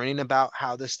learning about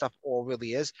how this stuff all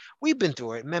really is, we've been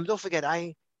through it. Man, don't forget,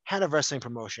 I had a wrestling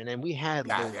promotion, and we had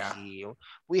Loki,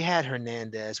 we had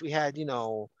Hernandez, we had,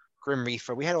 Grim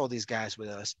Reaper, we had all these guys with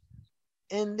us,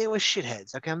 and they were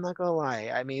shitheads. Okay, I'm not gonna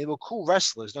lie. I mean, they were cool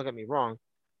wrestlers, don't get me wrong,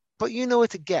 but you know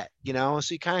what to get, so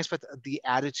you kind of expect the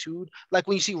attitude. Like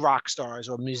when you see rock stars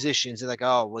or musicians, they're like,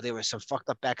 oh, well, they were some fucked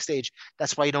up backstage.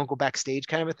 That's why you don't go backstage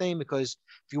kind of a thing, because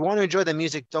if you want to enjoy the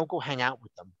music, don't go hang out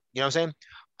with them. You know what I'm saying?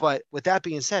 But with that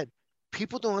being said,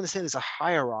 people don't understand there's a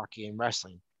hierarchy in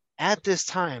wrestling. At this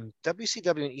time,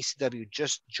 WCW and ECW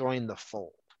just joined the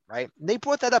fold, right? And they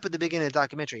brought that up at the beginning of the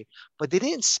documentary, but they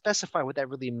didn't specify what that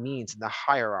really means in the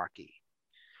hierarchy.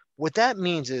 What that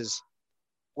means is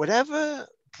whatever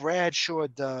Bradshaw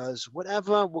does,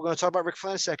 whatever, we're going to talk about Ric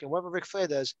Flair in a second, whatever Ric Flair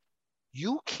does,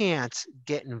 You can't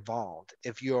get involved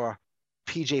if you're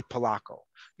PJ Polacco.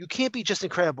 You can't be just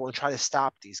incredible and try to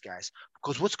stop these guys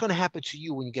because what's going to happen to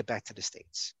you when you get back to the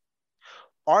States?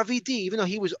 RVD, even though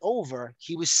he was over,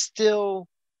 he was still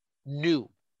new,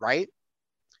 right?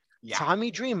 Yeah.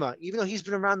 Tommy Dreamer, even though he's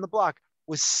been around the block,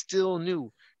 was still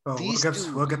new. Well, These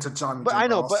we'll get to Johnny. but Dreamer I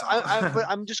know, also. but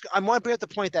I want to bring up the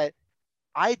point that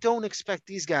I don't expect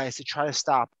these guys to try to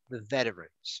stop the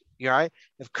veterans. You all right?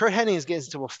 If Kurt Hennings gets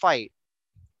into a fight,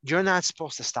 you're not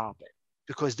supposed to stop it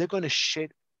because they're going to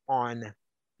shit on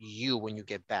you when you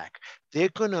get back. They're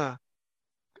going to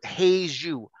haze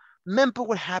you. Remember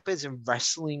what happens in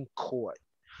wrestling court.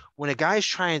 When a guy is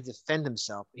trying to defend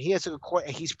himself, he has to go to court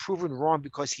and he's proven wrong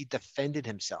because he defended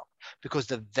himself, because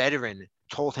the veteran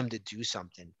told him to do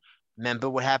something. Remember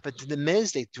what happened to The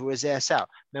Miz? They threw his ass out.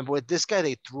 Remember with this guy?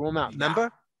 They threw him out.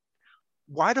 Remember?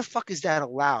 Why the fuck is that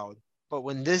allowed? But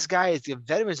when this guy is, the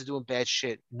veterans are doing bad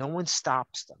shit, no one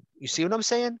stops them. You see what I'm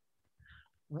saying?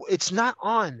 It's not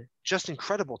on Just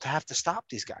Incredible to have to stop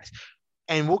these guys.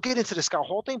 And we'll get into the Scott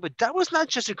Hall thing, but that was not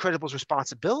Just Incredible's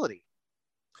responsibility.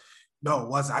 No, it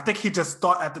wasn't. I think he just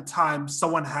thought at the time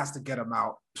someone has to get him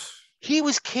out. He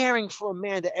was caring for a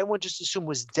man that everyone just assumed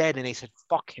was dead, and they said,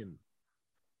 fuck him.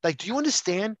 Like, do you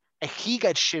understand? And he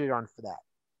got shitted on for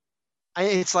that.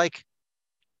 It's like,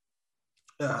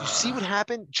 you see what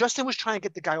happened? Justin was trying to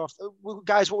get the guy off.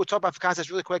 Guys, what we're talking about for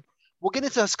context really quick. We'll get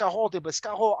into Scott Hall thing, but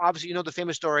Scott Hall, obviously, you know the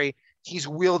famous story. He's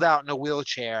wheeled out in a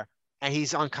wheelchair, and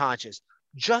he's unconscious.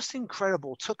 Just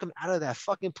Incredible took him out of that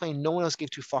fucking plane. No one else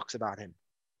gave two fucks about him.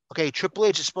 Okay, Triple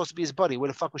H is supposed to be his buddy. Where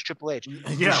the fuck was Triple H?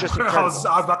 Yeah, I was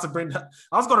about to bring that.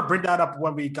 I was going to bring that up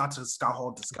when we got to the Scott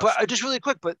Hall discussion. But just really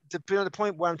quick, but to be on the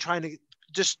point where I'm trying to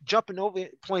just jumping over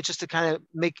points just to kind of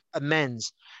make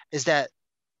amends is that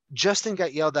Justin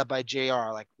got yelled at by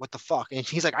JR, like, what the fuck? And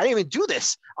he's like, I didn't even do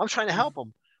this. I'm trying to help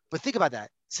him. But think about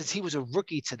that. Since he was a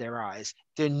rookie to their eyes,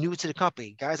 they're new to the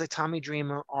company. Guys like Tommy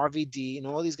Dreamer, RVD, and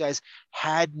all these guys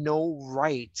had no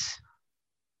right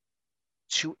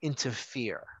to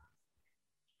interfere.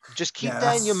 Just keep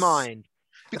that in your mind.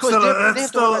 Because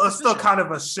it's still kind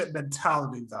of a shit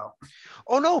mentality, though.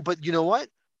 Oh, no, but you know what?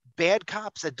 Bad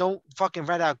cops that don't fucking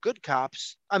rat out good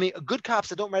cops. I mean, good cops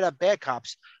that don't rat out bad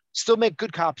cops still make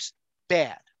good cops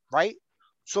bad, right?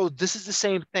 So this is the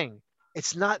same thing.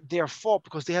 It's not their fault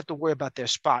because they have to worry about their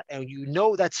spot. And you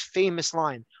know that's famous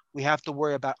line. We have to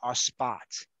worry about our spot.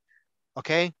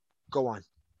 Okay? Go on.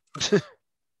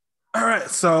 All right,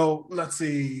 so let's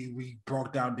see. We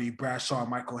broke down the Bradshaw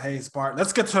Michael Hayes part.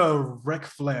 Let's get to Ric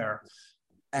Flair.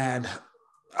 And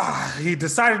he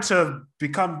decided to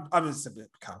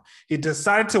he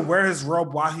decided to wear his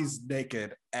robe while he's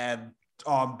naked and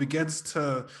begins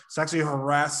to sexually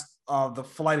harass the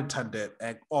flight attendant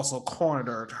and also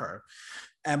cornered her.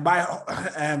 And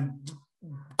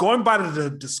going by the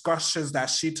discussions that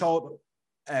she told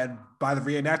and by the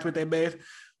reenactment they made,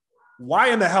 why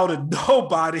in the hell did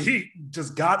nobody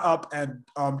just got up and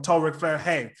told Ric Flair,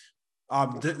 hey,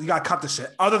 you got to cut the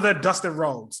shit, other than Dustin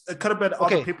Rhodes? It could have been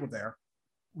other people there.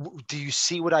 Do you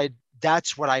see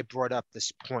that's what I brought up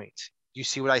this point. You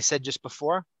see what I said just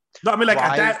before? No, I mean, like why,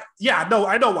 at that, yeah, no,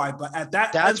 I know why, but at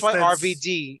that that's why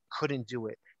RVD couldn't do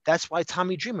it. That's why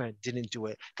Tommy Dreamer didn't do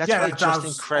it. That's why Just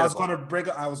Incredible.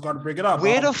 I was going to bring it up.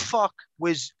 Where the fuck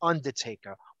was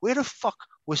Undertaker? Where the fuck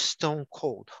was Stone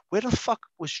Cold? Where the fuck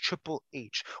was Triple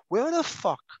H? Where the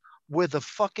fuck were the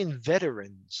fucking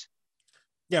veterans?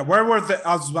 Yeah, where were they?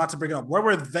 I was about to bring it up. Where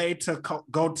were they to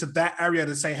go to that area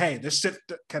to say, hey, this shit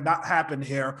cannot happen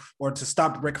here, or to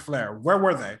stop Ric Flair? Where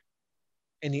were they?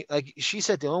 And like she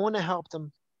said, the only one that helped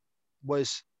him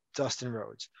was Dustin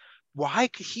Rhodes. Why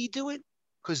could he do it?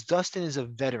 Because Dustin is a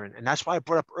veteran. And that's why I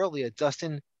brought up earlier,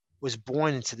 Dustin was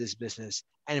born into this business.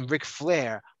 And Ric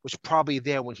Flair was probably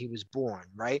there when he was born,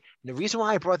 right? And the reason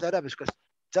why I brought that up is because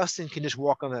Dustin can just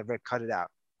walk on that Rick, cut it out.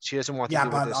 She doesn't want to do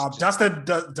this.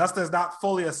 Dustin is not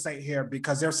fully a saint here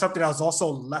because there's something that was also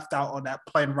left out on that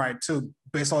plane ride too,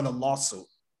 based on the lawsuit.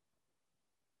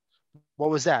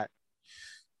 What was that?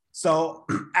 So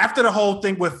after the whole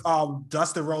thing with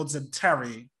Dustin Rhodes and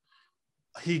Terry,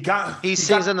 he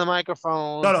sings on the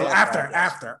microphone. No, after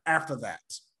that.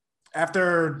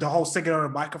 After the whole singing on the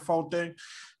microphone thing,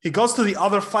 he goes to the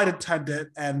other flight attendant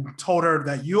and told her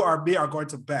that you or me are going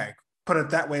to beg. Put it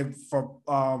that way for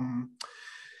I'll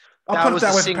put it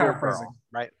that way, paraphrasing. Girl,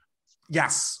 right?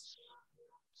 Yes.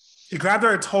 He grabbed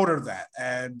her and told her that,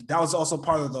 and that was also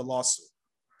part of the lawsuit.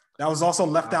 That was also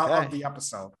left out of the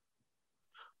episode.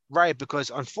 Right, because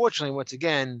unfortunately, once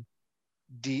again,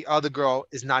 the other girl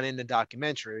is not in the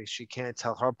documentary. She can't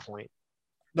tell her point.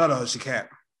 No, she can't.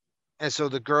 And so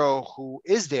the girl who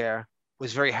is there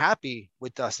was very happy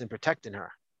with Dustin protecting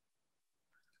her.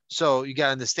 So you got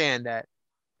to understand that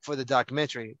for the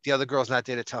documentary, the other girl's not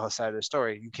there to tell her side of the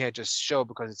story. You can't just show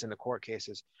because it's in the court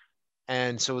cases.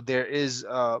 And so there is,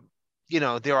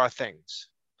 there are things.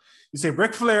 You say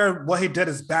Ric Flair, what he did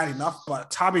is bad enough,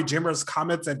 but Tommy Dreamer's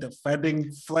comments and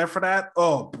defending Flair for that,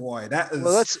 oh boy, that is.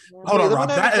 Well, hold on, Rob.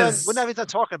 We're not even done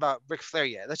talking about Ric Flair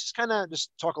yet. Let's just kind of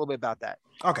talk a little bit about that.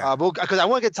 Okay. Because I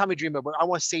want to get Tommy Dreamer, but I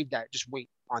want to save that. Just wait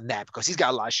on that because he's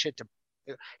got a lot of shit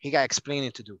he got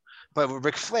explaining to do. But with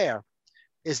Ric Flair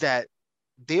is that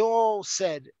they all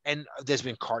said, and there's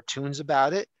been cartoons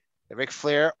about it, that Ric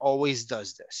Flair always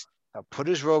does this. He'll put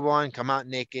his robe on, come out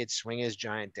naked, swing his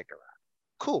giant dick around.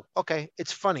 Cool. Okay.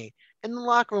 It's funny. In the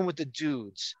locker room with the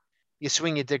dudes, you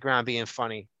swing your dick around being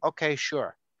funny. Okay,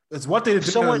 sure. It's what they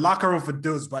do in the locker room for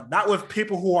dudes, but not with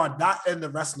people who are not in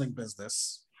the wrestling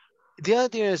business. The other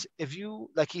thing is, if you,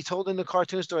 like he told in the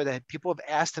cartoon story that people have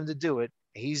asked him to do it,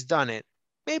 he's done it.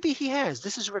 Maybe he has.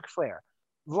 This is Ric Flair.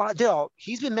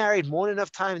 He's been married more than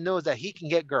enough time and knows that he can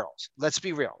get girls. Let's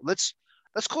be real. Let's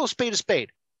call a spade a spade.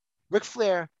 Ric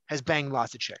Flair has banged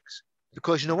lots of chicks.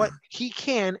 Because you know what? He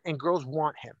can, and girls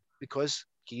want him because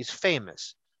he's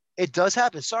famous. It does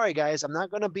happen. Sorry, guys. I'm not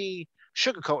going to be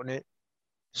sugarcoating it.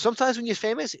 Sometimes when you're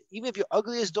famous, even if you're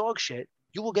ugly as dog shit,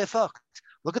 you will get fucked.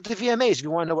 Look at the VMAs if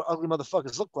you want to know what ugly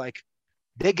motherfuckers look like.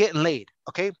 They're getting laid,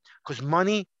 okay? Because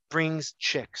money brings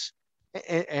chicks.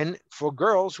 And for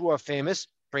girls who are famous,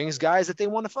 brings guys that they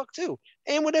want to fuck too.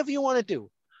 And whatever you want to do.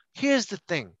 Here's the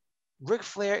thing. Ric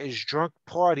Flair is drunk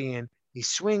partying. He's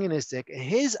swinging his dick, and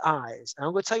his eyes, and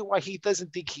I'm going to tell you why he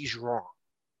doesn't think he's wrong.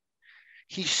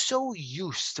 He's so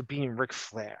used to being Ric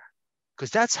Flair, because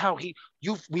that's how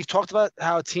we've talked about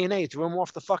how TNA threw him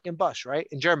off the fucking bus, right,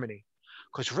 in Germany,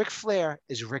 because Ric Flair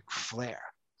is Ric Flair.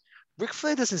 Ric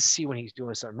Flair doesn't see when he's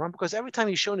doing something wrong, because every time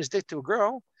he's showing his dick to a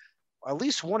girl, at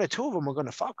least one or two of them are going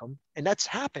to fuck him, and that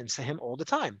happens to him all the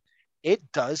time. It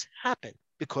does happen,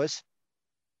 because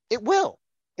it will.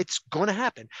 It's going to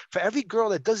happen. For every girl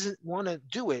that doesn't want to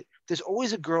do it, there's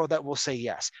always a girl that will say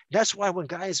yes. That's why when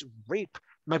guys rape,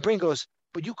 my brain goes,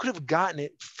 but you could have gotten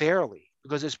it fairly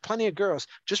because there's plenty of girls.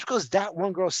 Just because that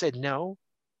one girl said no,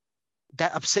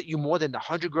 that upset you more than the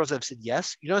 100 girls that have said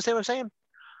yes. You understand what I'm saying?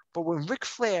 But when Ric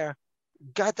Flair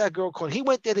got that girl caught, he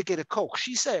went there to get a Coke.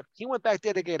 She said he went back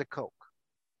there to get a Coke.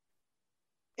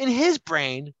 In his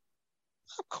brain,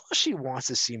 of course she wants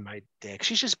to see my dick.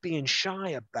 She's just being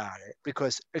shy about it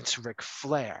because it's Ric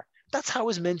Flair. That's how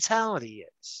his mentality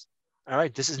is. All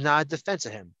right, this is not a defense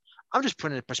of him. I'm just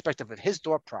putting it in perspective of his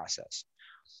thought process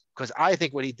because I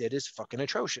think what he did is fucking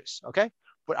atrocious, okay?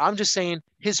 But I'm just saying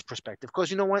his perspective because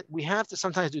you know what? We have to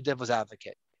sometimes do devil's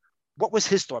advocate. What was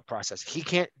his thought process? He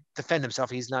can't defend himself.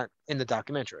 He's not in the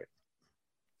documentary.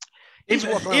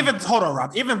 Even hold on,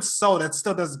 Rob. Even so, that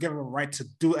still doesn't give him a right to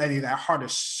do any of that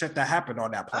hardest shit that happened on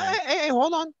that plane. Hey,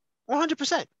 hold on,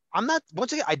 100%. I'm not.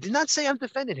 Once again, I did not say I'm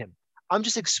defending him. I'm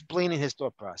just explaining his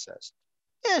thought process.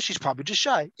 Yeah, she's probably just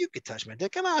shy. You could touch my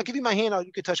dick. Come on, I'll give you my hand.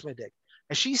 You could touch my dick.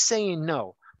 And she's saying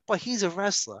no, but he's a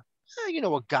wrestler. You know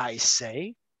what guys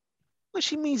say. When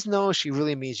she means no, she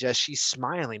really means yes. She's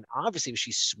smiling. Obviously,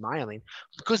 she's smiling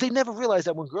because they never realize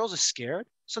that when girls are scared,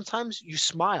 sometimes you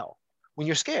smile when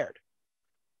you're scared.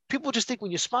 People just think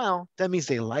when you smile, that means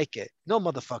they like it. No,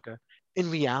 motherfucker.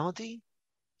 In reality,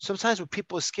 sometimes when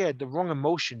people are scared, the wrong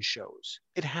emotion shows.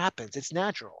 It happens. It's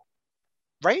natural,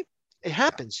 right? It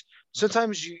happens.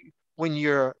 Sometimes when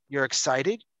you're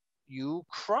excited, you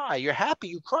cry. You're happy,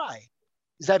 you cry.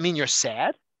 Does that mean you're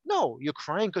sad? No, you're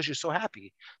crying because you're so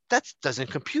happy. That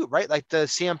doesn't compute, right? Like the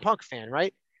CM Punk fan,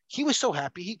 right? He was so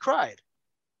happy he cried,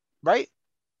 right?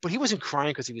 But he wasn't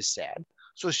crying because he was sad.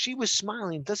 So she was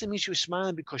smiling. Doesn't mean she was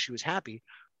smiling because she was happy.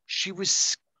 She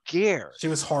was scared. She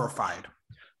was horrified.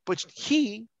 But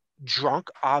he, drunk,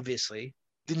 obviously,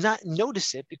 did not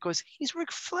notice it because he's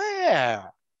Ric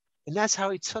Flair. And that's how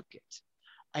he took it.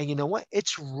 And you know what?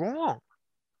 It's wrong.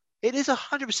 It is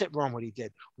 100% wrong what he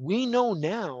did. We know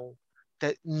now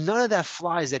that none of that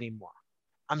flies anymore.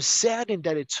 I'm saddened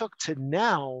that it took to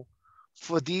now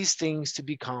for these things to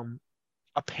become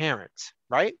apparent,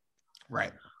 right?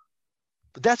 Right.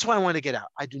 But that's why I want to get out.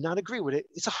 I do not agree with it.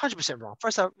 It's 100% wrong.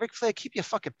 First off, Ric Flair, keep your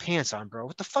fucking pants on, bro.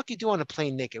 What the fuck you do on a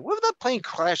plane naked? What if that plane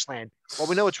crash land? Well,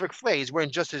 we know it's Ric Flair. He's wearing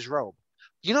just his robe.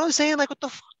 You know what I'm saying? Like, what the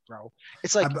fuck, bro?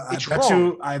 It's like, it's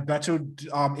wrong. I bet you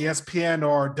ESPN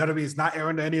or WWE is not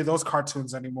airing any of those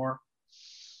cartoons anymore.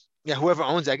 Yeah, whoever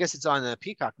owns it. I guess it's on the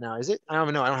Peacock now, is it? I don't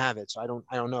even know. I don't have it. So I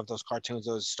don't know if those cartoons,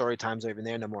 those story times are even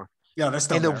there no more. Yeah, they're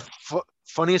still there. And the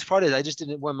funniest part is I just did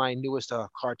one of my newest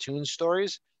cartoon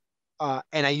stories.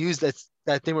 And I used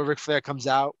that thing where Ric Flair comes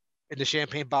out and the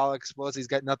champagne bottle explodes. He's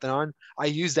got nothing on. I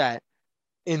use that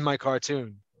in my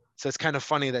cartoon, so it's kind of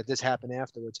funny that this happened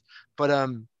afterwards. But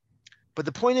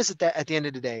the point is that at the end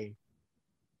of the day,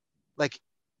 like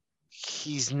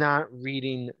he's not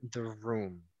reading the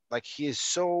room. Like he is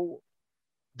so.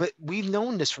 But we've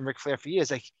known this from Ric Flair for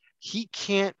years. Like he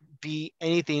can't be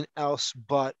anything else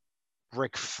but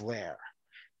Ric Flair.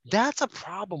 That's a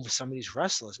problem with some of these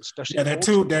wrestlers, especially Yeah, old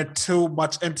school, they're too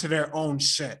much into their own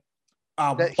shit.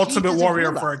 that he Ultimate doesn't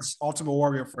Warrior realize. Ultimate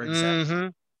Warrior for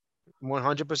example. Mm-hmm.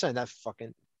 100%. That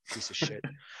fucking piece of shit.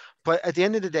 But at the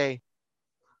end of the day,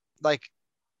 like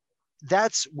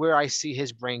that's where I see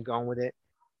his brain going with it.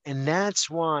 And that's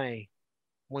why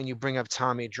when you bring up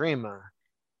Tommy Dreamer,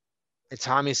 and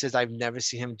Tommy says, I've never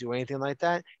seen him do anything like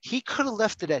that, he could have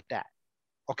left it at that.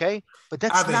 Okay? But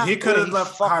that's Either not he could where have he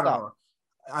left. fucked up.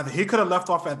 Either he could have left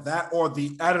off at that, or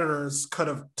the editors could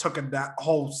have taken that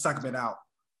whole segment out.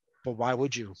 But why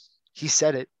would you? He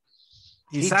said it.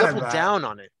 He said doubled it, down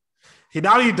on it. He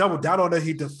not only doubled down on it,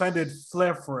 he defended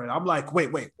Flair for it. I'm like, wait,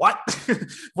 what?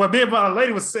 When me and my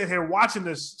lady was sitting here watching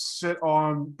this shit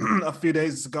on a few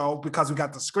days ago because we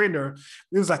got the screener,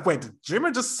 he was like, wait, did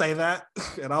Dreamer just say that?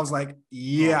 And I was like,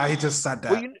 yeah, he just said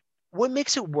that. Well, what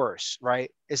makes it worse, right?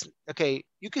 Is okay.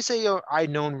 You could say, I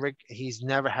known Rick. He's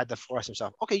never had to force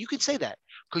himself. Okay, you could say that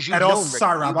because you. And known also, Rick.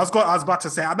 sorry, Rob. I was about to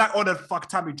say I'm not on the fuck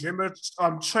Tommy Dreamer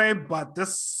train, but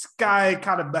this guy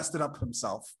kind of messed it up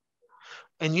himself.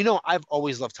 And I've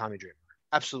always loved Tommy Dreamer.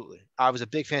 Absolutely, I was a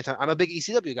big fan. I'm a big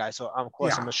ECW guy, so of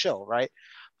course I'm a shill, right?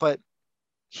 But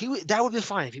that would be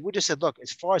fine if he would just said, look,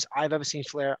 as far as I've ever seen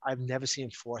Flair, I've never seen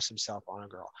him force himself on a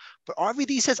girl. But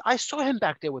RVD says I saw him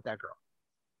back there with that girl.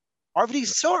 RVD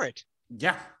saw it.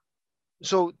 Yeah.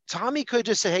 So Tommy could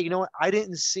just say, hey, you know what? I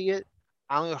didn't see it.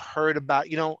 I only heard about,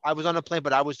 I was on a plane,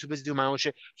 but I was too busy doing my own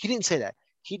shit. He didn't say that.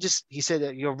 He said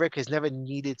that, Rick has never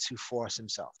needed to force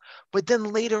himself. But then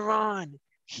later on,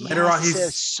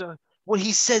 what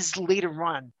he says later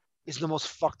on is the most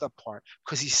fucked up part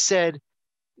because he said,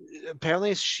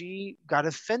 apparently she got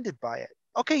offended by it.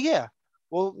 Okay, yeah.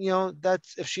 Well,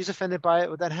 that's if she's offended by it,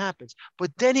 well, that happens.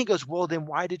 But then he goes, well, then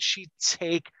why did she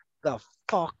take the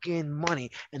fucking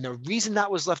money? And the reason that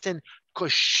was left in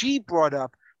because she brought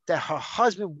up that her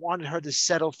husband wanted her to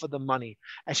settle for the money.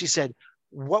 And she said,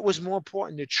 what was more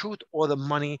important, the truth or the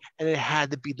money? And it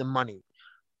had to be the money.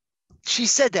 She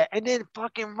said that. And then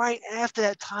fucking right after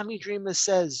that, Tommy Dreamer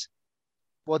says,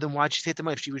 well, then why'd she take the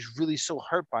money if she was really so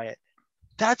hurt by it?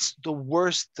 That's the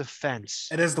worst defense.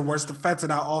 It is the worst defense.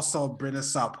 And I'll also bring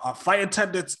this up. Flight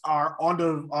attendants are on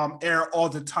the air all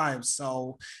the time.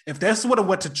 So if this would have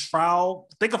went to trial,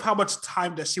 think of how much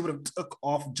time that she would have took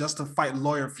off just to fight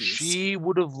lawyer fees. She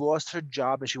would have lost her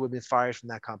job and she would have been fired from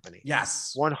that company.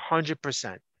 Yes.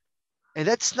 100%. And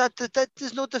that's not that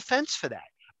there's no defense for that.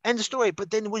 End of story.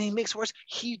 But then when he makes it worse,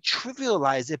 he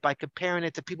trivialized it by comparing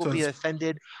it to people being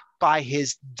offended by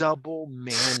his double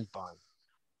man bun.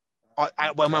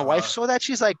 When my wife saw that,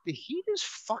 she's like, did he just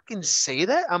fucking say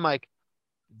that? I'm like,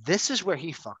 this is where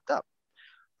he fucked up.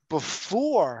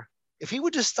 Before, if he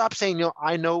would just stop saying,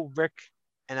 I know Rick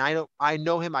and I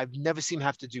know him, I've never seen him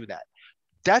have to do that.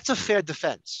 That's a fair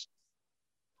defense.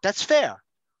 That's fair,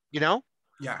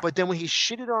 Yeah. But then when he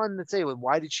shitted on the say, well,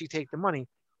 why did she take the money?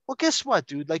 Well, guess what,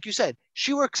 dude? Like you said,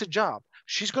 she works a job.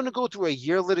 She's going to go through a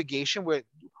year litigation where,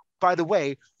 by the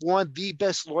way, one of the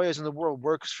best lawyers in the world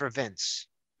works for Vince.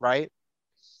 Right?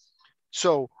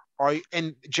 So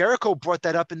and Jericho brought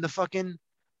that up in the fucking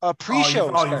pre-show.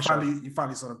 You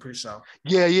finally saw the pre-show.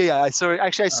 Yeah. I saw it.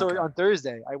 Actually, I saw it on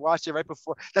Thursday. I watched it right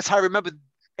before. That's how I remembered.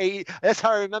 That's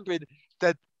how I remembered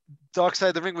that Dark Side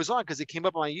of the Ring was on because it came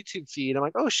up on my YouTube feed. I'm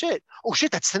like, oh shit,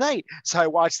 that's tonight. So I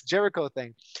watched the Jericho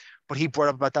thing. But he brought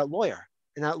up about that lawyer,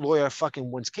 and that lawyer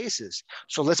fucking wins cases.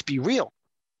 So let's be real.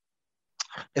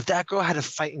 If that girl had a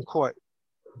fight in court,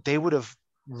 they would have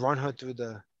run her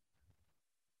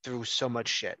through so much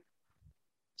shit.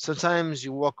 Sometimes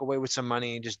you walk away with some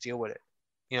money and just deal with it.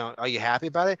 Are you happy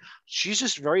about it? She's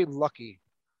just very lucky.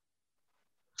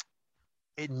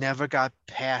 It never got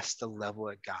past the level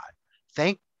it got.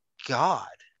 Thank God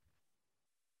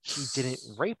he didn't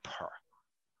rape her.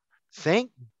 Thank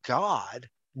God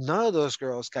none of those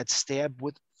girls got stabbed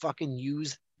with fucking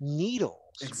used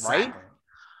needles, right?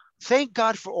 Thank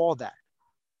God for all that.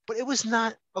 But it was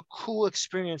not a cool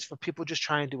experience for people just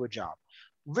trying to do a job.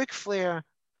 Ric Flair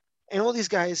and all these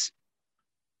guys,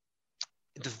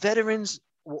 the veterans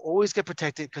will always get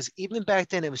protected because even back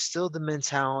then it was still the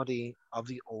mentality of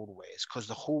the old ways because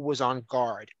the Who was on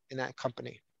guard in that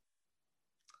company.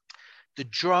 The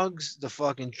drugs, the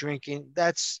fucking drinking,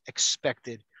 that's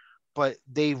expected. but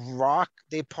they rock.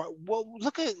 Well,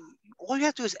 look at all you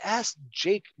have to do is ask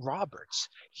Jake Roberts.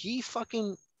 He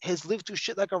fucking has lived through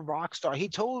shit like a rock star. He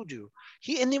told you.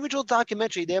 He in the original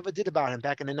documentary they ever did about him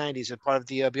back in the '90s as part of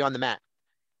the Beyond the Mat.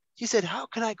 He said, "How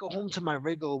can I go home to my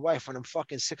regular wife when I'm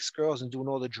fucking 6 girls and doing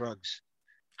all the drugs?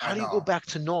 I How do you go know. back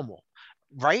to normal?"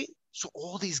 Right? So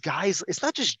all these guys, it's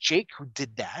not just Jake who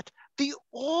did that. They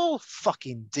all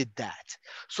fucking did that.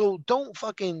 So don't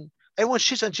fucking everyone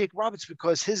shits on Jake Roberts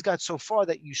because his got so far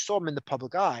that you saw him in the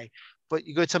public eye. But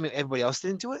you're gonna tell me everybody else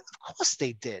didn't do it? Of course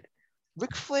they did.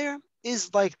 Ric Flair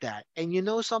is like that. And you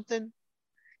know something?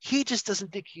 He just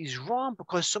doesn't think he's wrong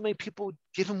because so many people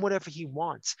give him whatever he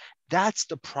wants. That's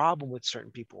the problem with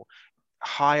certain people,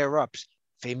 higher ups,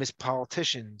 famous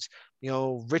politicians,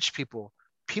 rich people.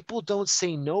 People don't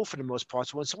say no for the most part.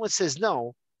 So when someone says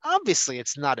no, obviously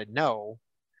it's not a no.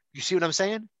 You see what I'm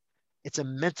saying? It's a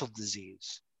mental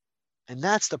disease. And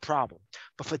that's the problem.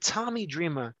 But for Tommy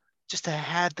Dreamer, just to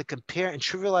have to compare and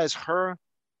trivialize her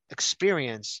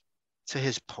experience to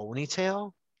his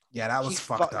ponytail, Yeah, that was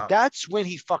fucked up. that's when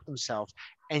he fucked himself.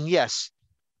 And yes,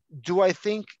 do I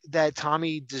think that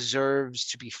Tommy deserves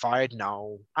to be fired?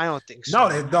 No, I don't think so.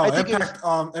 No, I think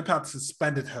Impact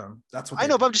suspended him. That's what I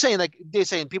know, but I'm just saying, like they're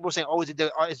saying, people are saying, "Oh,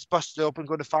 it's busted open,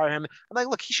 go to fire him." I'm like,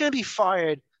 look, he shouldn't be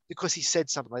fired because he said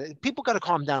something like that. People got to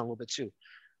calm down a little bit too.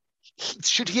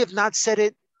 Should he have not said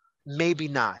it? Maybe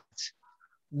not.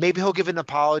 Maybe he'll give an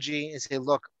apology and say,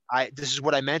 "Look, this is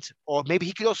what I meant," or maybe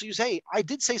he could also use, "Hey, I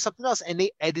did say something else," and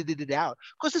they edited it out.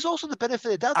 Because there's also the benefit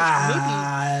of the doubt.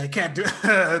 I can't do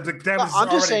the damage is I'm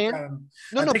just already saying. done.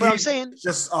 No, but I'm saying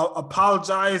just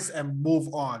apologize and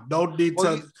move on. No need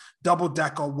to double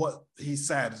deck on what he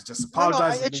said. Just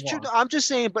apologize. No, it's true. I'm just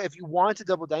saying. But if you want to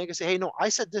double down, you can say, "Hey, no, I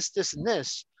said this, this, and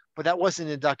this," but that wasn't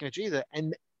in the documentary either.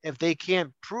 And if they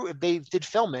can't prove, if they did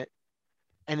film it,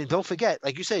 and then don't forget,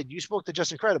 like you said, you spoke to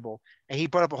Just Incredible, and he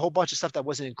brought up a whole bunch of stuff that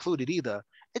wasn't included either.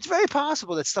 It's very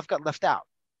possible that stuff got left out,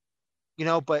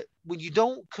 But when you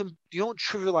don't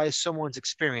trivialize someone's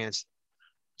experience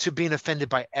to being offended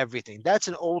by everything, that's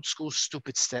an old school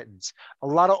stupid sentence. A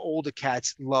lot of older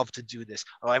cats love to do this.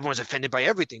 Oh, everyone's offended by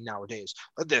everything nowadays.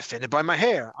 Oh, they're offended by my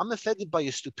hair. I'm offended by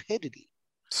your stupidity.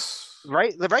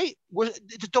 Right?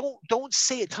 Don't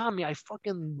say it, Tommy. I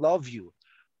fucking love you.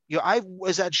 I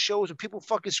was at shows and people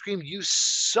fucking screamed, "You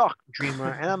suck,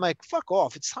 Dreamer." And I'm like, fuck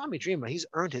off. It's Tommy Dreamer. He's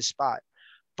earned his spot.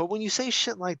 But when you say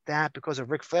shit like that because of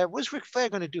Ric Flair, what's Ric Flair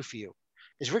going to do for you?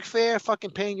 Is Ric Flair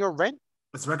fucking paying your rent?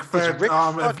 Is Ric Flair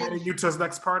inviting you to his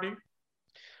next party?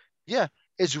 Yeah.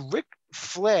 Is Ric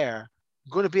Flair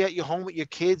going to be at your home with your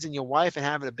kids and your wife and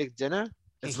having a big dinner?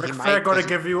 Is Ric Flair going to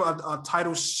give you a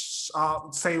title,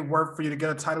 say word for you to get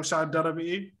a title shot in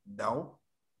WWE? No.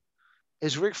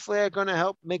 Is Ric Flair going to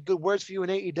help make good words for you in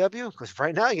AEW? Because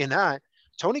right now you're not.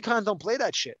 Tony Khan don't play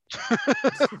that shit. Do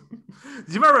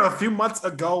you remember a few months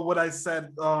ago what I said?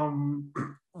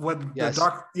 Yes.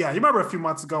 You remember a few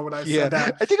months ago when I said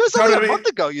that? I think it was only a month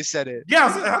ago you said it. Yeah,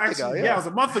 it was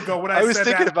a month ago when I was said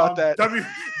thinking that, about that.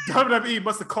 WWE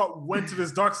must have went to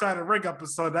this Dark Side of the Ring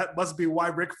episode. That must be why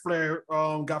Ric Flair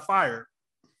got fired.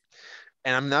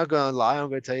 And I'm not going to lie. I'm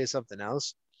going to tell you something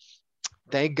else.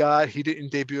 Thank God he didn't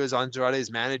debut as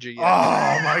Andrade's manager yet.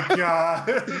 Oh, my God.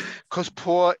 Because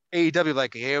poor AEW,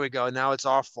 like, here we go. Now it's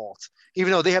our fault.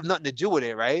 Even though they have nothing to do with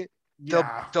it, right?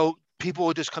 Yeah. They'll people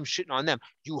will just come shitting on them.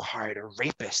 You hired a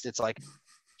rapist. It's like,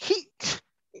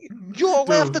 you all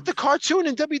laughed at the cartoon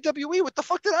in WWE. What the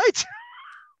fuck did I do?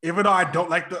 Even though I don't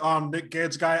like the Nick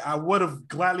Gage guy, I would have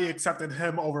gladly accepted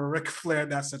him over Ric Flair in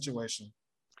that situation.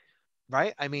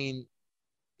 Right? I mean,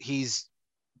 he's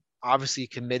obviously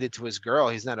committed to his girl.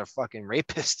 He's not a fucking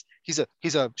rapist. He's a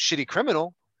shitty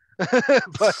criminal,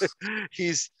 but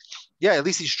at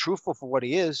least he's truthful for what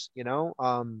he is.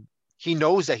 He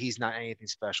knows that he's not anything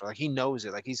special. Like he knows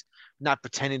it. Like he's not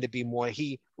pretending to be more.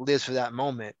 He lives for that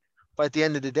moment. But at the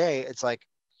end of the day, it's like,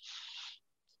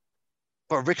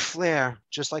 but Ric Flair,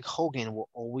 just like Hogan, will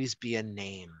always be a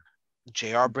name.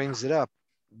 JR brings it up.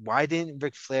 Why didn't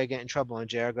Ric Flair get in trouble? And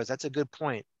JR goes, that's a good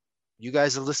point. You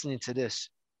guys are listening to this.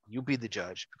 You be the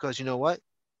judge. Because you know what?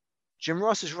 Jim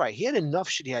Ross is right. He had enough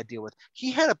shit he had to deal with.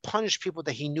 He had to punish people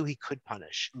that he knew he could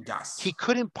punish. Yes. He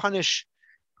couldn't punish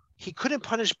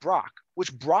Brock,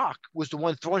 which Brock was the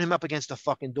one throwing him up against the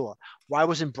fucking door. Why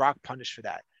wasn't Brock punished for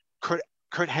that? Kurt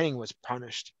Hennig was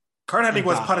punished. Kurt Hennig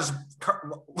was punished.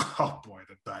 Oh boy,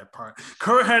 that part.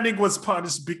 Kurt Hennig was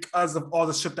punished because of all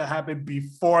the shit that happened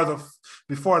before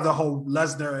the whole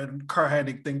Lesnar and Kurt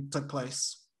Hennig thing took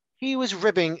place. He was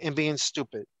ribbing and being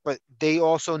stupid, but they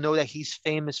also know that he's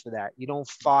famous for that. You don't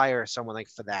fire someone like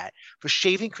for that. For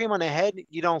shaving cream on the head,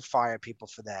 you don't fire people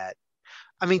for that.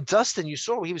 I mean, Dustin, you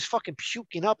saw he was fucking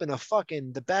puking up in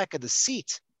the back of the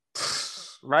seat,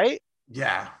 right?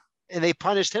 Yeah. And they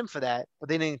punished him for that, but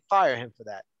they didn't fire him for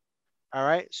that. All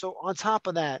right. So on top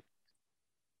of that,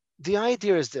 the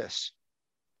idea is this: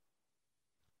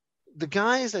 the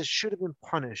guys that should have been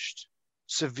punished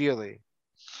severely.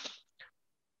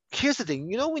 Here's the thing: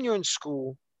 when you're in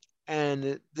school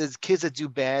and there's kids that do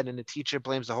bad, and the teacher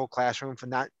blames the whole classroom for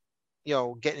not,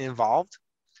 getting involved.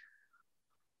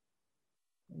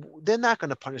 They're not going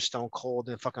to punish Stone Cold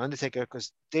and fucking Undertaker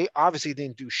because they obviously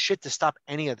didn't do shit to stop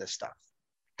any of this stuff.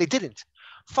 They didn't.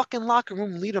 Fucking locker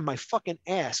room leader, my fucking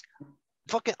ass.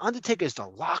 Fucking Undertaker is the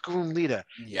locker room leader.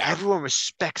 Yeah. Everyone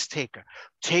respects Taker.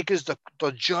 Taker's the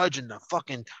judge in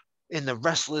the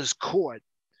wrestler's court.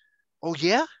 Oh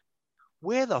yeah?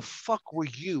 Where the fuck were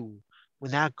you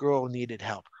when that girl needed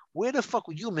help? Where the fuck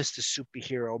were you, Mr.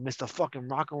 Superhero, Mr. fucking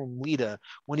locker room leader,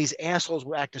 when these assholes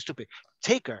were acting stupid?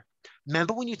 Taker,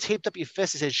 remember when you taped up your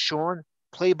fist and said, Sean,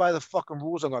 play by the fucking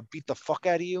rules, I'm gonna beat the fuck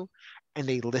out of you? And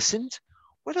they listened?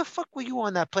 Where the fuck were you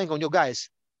on that plane going, yo, guys,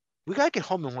 we gotta get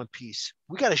home in one piece.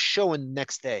 We got a show in the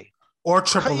next day. Or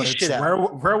Triple H.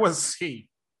 Where was he?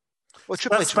 Well,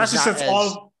 Triple H especially since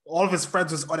all of his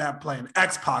friends was on that plane.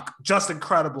 X-Pac, just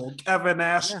incredible. Kevin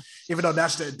Nash, even though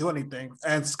Nash didn't do anything,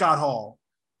 and Scott Hall.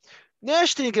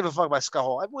 Nash didn't give a fuck about Scott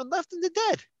Hall. Everyone left in the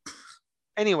dead.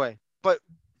 Anyway, but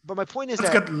my point is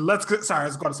let's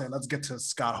get to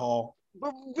Scott Hall.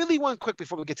 But really, one quick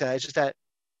before we get to that, it's just that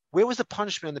where was the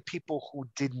punishment on the people who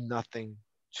did nothing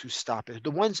to stop it?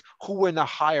 The ones who were in the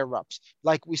higher ups,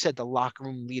 like we said, the locker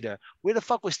room leader. Where the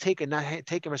fuck was Taker not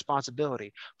taking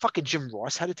responsibility? Fucking Jim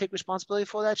Ross had to take responsibility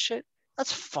for that shit.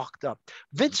 That's fucked up.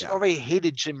 Vince already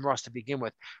hated Jim Ross to begin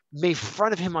with. Made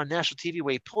fun of him on national TV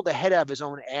where he pulled the head out of his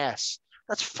own ass.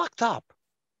 That's fucked up.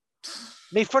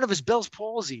 Made fun of his Bell's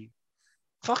palsy.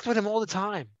 Fucked with him all the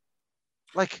time.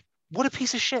 Like, what a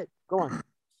piece of shit. Go on.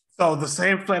 So the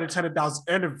same flight attendant that was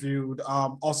interviewed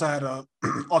also had an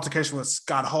altercation with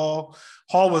Scott Hall.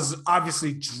 Hall was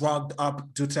obviously drugged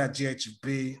up due to that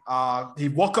GHB. He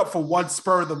woke up for one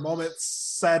spur of the moment,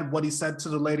 said what he said to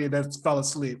the lady, and then fell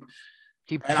asleep.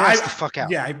 He passed the fuck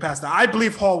out. Yeah, he passed out. I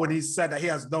believe Hall when he said that he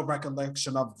has no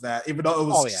recollection of that, even though it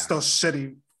was still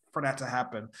shitty for that to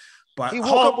happen. But he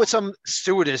woke up with some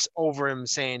stewardess over him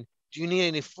saying, "Do you need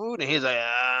any food?" And he's like,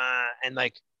 and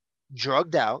like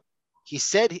drugged out. He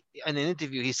said in an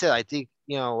interview, I think,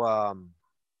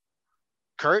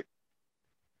 Kurt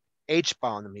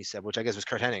H-bombed him, he said, which I guess was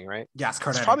Kurt Hennig, right? Yes,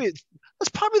 Kurt Hennig. That's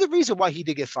probably the reason why he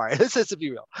did get fired. Let's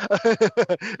be real.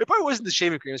 It probably wasn't the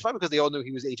shaming cream. It's probably because they all knew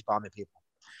he was H-bombing people.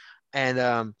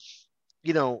 And,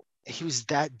 he was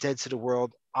that dead to the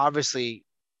world. Obviously,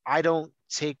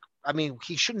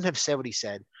 he shouldn't have said what he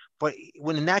said. But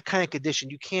when in that kind of condition,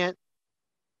 you can't,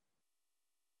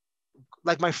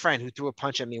 like my friend who threw a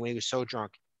punch at me when he was so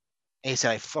drunk. And he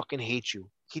said, I fucking hate you.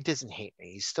 He doesn't hate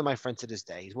me. He's still my friend to this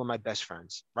day. He's one of my best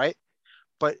friends, right?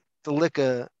 But the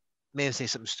liquor made him say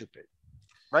something stupid,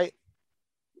 right?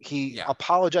 He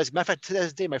apologized. Matter of fact, to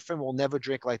this day, my friend will never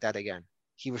drink like that again.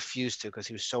 He refused to because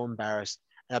he was so embarrassed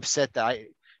and upset that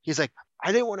he's like,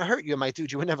 I didn't want to hurt you. I'm like,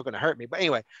 dude, you were never going to hurt me. But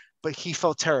anyway, he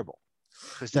felt terrible.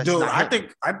 Dude, I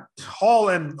think Hall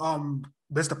and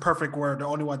Mr. Perfect were the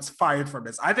only ones fired from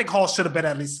this. I think Hall should have been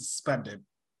at least suspended.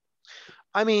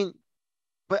 I mean,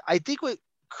 but I think what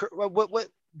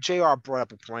JR brought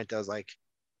up a point that was like,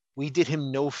 we did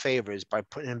him no favors by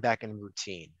putting him back in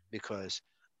routine, because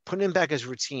putting him back as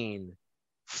routine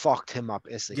fucked him up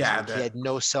instantly. Yeah, he had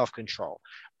no self-control.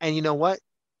 And you know what?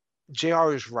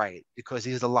 JR is right, because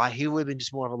he would have been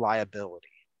just more of a liability.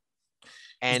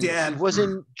 And he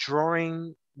wasn't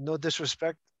drawing, no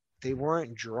disrespect, they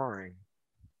weren't drawing.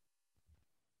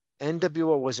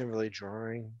 NWO wasn't really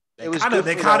drawing. They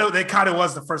kind of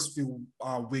was the first few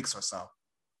weeks or so.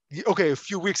 Okay, a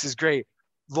few weeks is great.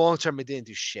 Long term, it didn't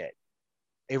do shit.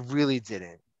 It really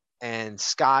didn't. And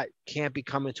Scott can't be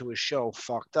coming to a show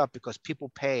fucked up because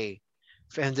people pay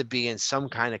for him to be in some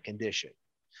kind of condition.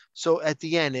 So at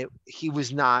the end, he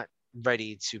was not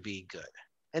ready to be good.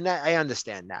 And I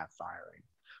understand that firing.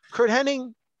 Kurt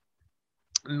Hennig,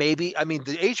 maybe, I mean,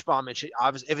 the H-bomb,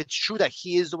 obviously, if it's true that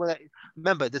he is the one that,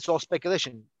 remember, that's all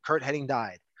speculation. Kurt Hennig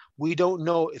died. We don't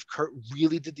know if Kurt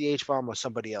really did the H-bomb or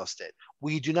somebody else did.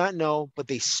 We do not know, but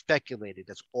they speculated.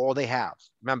 That's all they have.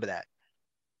 Remember that.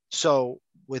 So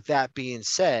with that being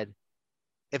said,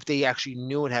 if they actually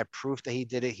knew and had proof that he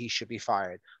did it, he should be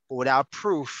fired. But without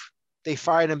proof, they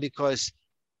fired him because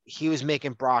he was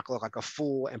making Brock look like a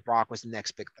fool, and Brock was the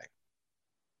next big thing.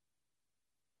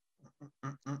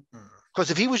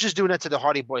 Because if he was just doing that to the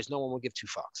Hardy Boys, no one would give two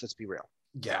fucks. Let's be real.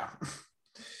 Yeah.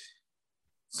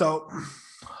 So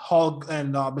Hulk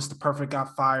and Mr. Perfect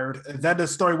got fired. And then the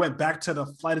story went back to the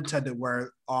flight attendant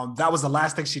where that was the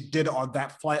last thing she did on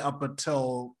that flight up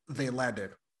until they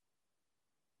landed.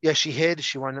 Yeah, she hid.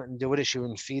 She wanted nothing to do with it. She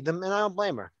wouldn't feed them, and I don't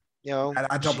blame her. You know,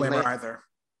 I don't blame her either.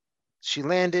 She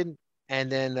landed,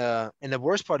 and then and the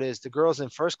worst part is the girls in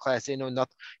first class, they know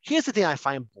nothing. Here's the thing I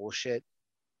find bullshit.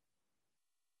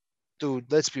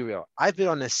 Dude, let's be real. I've been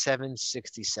on a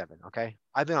 767, okay?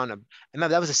 I've been on a,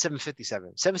 remember that was a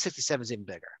 757. 767 is even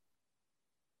bigger.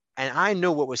 And I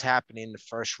know what was happening in the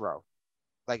first row.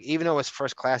 Like, even though it's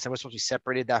first class and we're supposed to be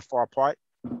separated that far apart,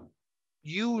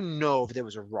 you know if there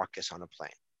was a ruckus on the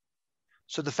plane.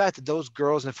 So the fact that those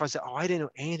girls in the front said, oh, I didn't know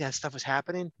any of that stuff was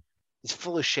happening, is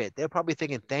full of shit. They're probably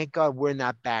thinking, thank God we're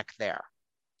not back there.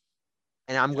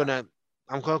 And I'm gonna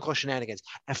call shenanigans.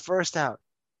 At first out,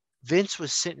 Vince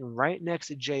was sitting right next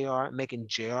to JR, making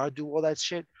JR do all that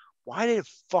shit. Why the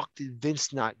fuck did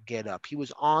Vince not get up? He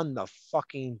was on the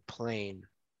fucking plane.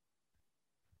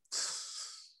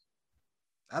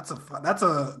 That's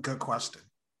a good question.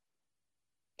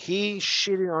 He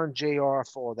shitted on JR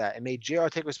for all that and made JR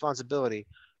take responsibility.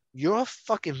 You're a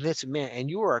fucking Vince McMahon, and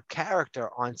you were a character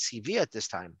on TV at this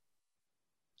time.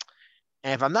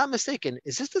 And if I'm not mistaken,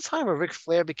 is this the time where Ric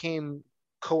Flair became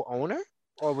co-owner,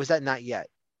 or was that not yet?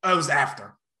 It was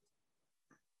after.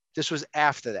 This was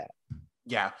after that.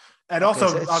 Yeah. And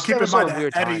also, keep in mind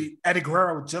that Eddie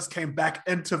Guerrero just came back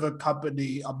into the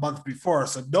company a month before,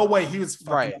 so no way he was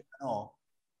fucking up at all.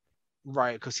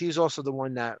 Right, because he was also the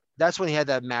one that's when he had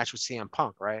that match with CM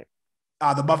Punk, right?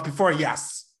 The month before,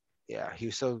 yes. Yeah, he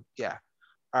was yeah.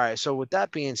 All right, so with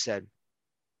that being said,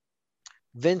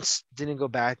 Vince didn't go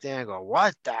back there and go,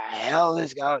 what the hell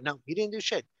is going on? No, he didn't do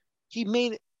shit. He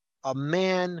made a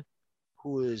man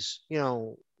who is,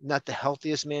 not the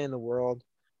healthiest man in the world.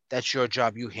 That's your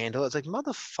job. You handle it. It's like,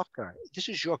 motherfucker, this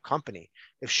is your company.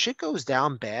 If shit goes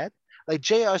down bad, like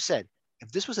JR said,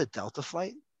 if this was a Delta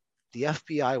flight, the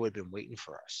FBI would have been waiting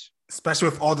for us. Especially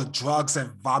with all the drugs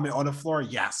and vomit on the floor.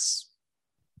 Yes.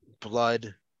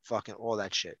 Blood, fucking all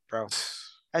that shit, bro.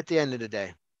 At the end of the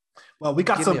day. Well, we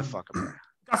got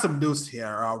some news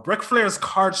here. Ric Flair's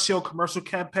Card Shield commercial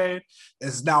campaign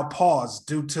is now paused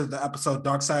due to the episode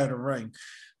Dark Side of the Ring.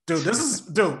 Dude,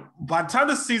 by the time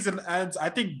the season ends, I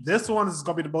think this one is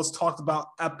going to be the most talked about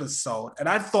episode. And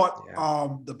I thought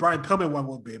the Brian Pillman one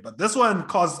would be, but this one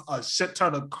caused a shit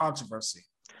ton of controversy.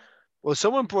 Well,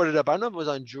 someone brought it up. I don't know if it was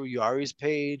on Drew Yari's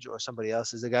page or somebody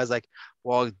else's. The guy's like,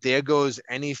 well, there goes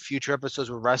any future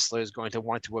episodes where wrestlers going to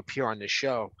want to appear on the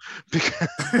show.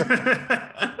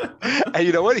 And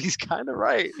you know what? He's kind of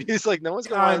right. He's like, no one's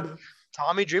going to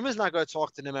Tommy Dreamer's not going to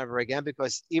talk to them ever again,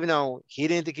 because even though he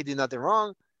didn't think he did nothing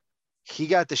wrong, he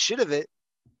got the shit of it,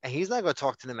 and he's not going to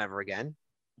talk to them ever again.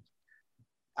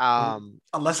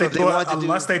 Unless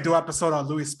they do episode on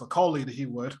Louis Spicolli, he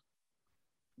would.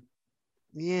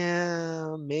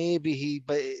 Yeah, maybe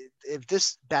but if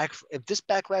this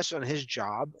backlash on his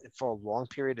job for a long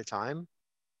period of time,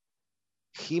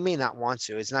 he may not want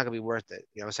to. It's not gonna be worth it.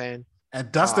 You know what I'm saying?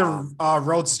 And Dustin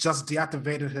Rhodes just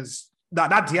deactivated his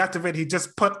not deactivated, he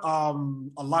just put a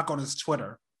lock on his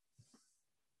Twitter.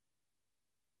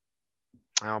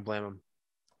 I don't blame him.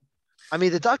 I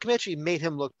mean, the documentary made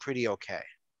him look pretty okay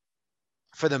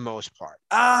for the most part.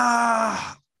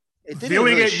 It didn't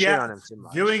viewing really it, shit on him too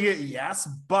much. Viewing it, yes,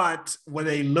 but when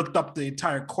they looked up the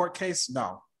entire court case,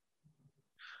 no.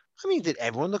 I mean, did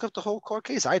everyone look up the whole court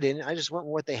case? I didn't. I just went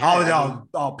with what they had. Oh,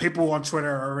 no. People on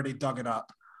Twitter already dug it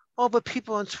up. Oh, but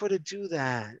people on Twitter do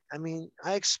that. I mean,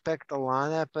 I expect a lot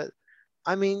of that, but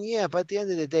I mean, yeah, but at the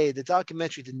end of the day, the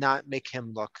documentary did not make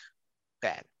him look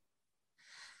bad.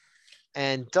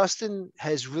 And Dustin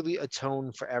has really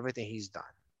atoned for everything he's done.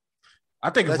 I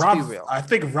think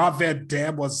Rob Van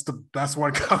Dam was the best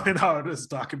one coming out of this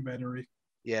documentary.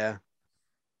 Yeah,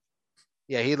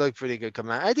 he looked pretty good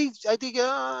coming out. I think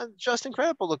Justin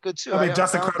Credible looked good too. I mean,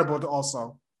 Justin Credible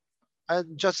also.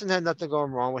 Justin had nothing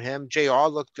going wrong with him. JR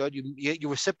looked good. You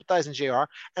were sympathizing JR,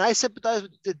 and I sympathized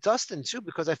with Dustin too,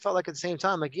 because I felt like at the same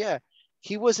time, like, yeah,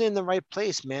 he wasn't in the right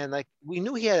place, man. Like, we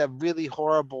knew he had a really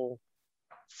horrible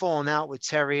falling out with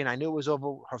Terry, and I knew it was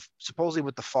over supposedly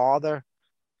with the father.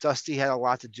 Dusty had a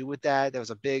lot to do with that. There was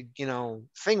a big,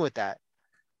 thing with that.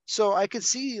 So I could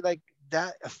see like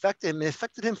that affected him. It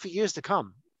affected him for years to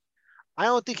come. I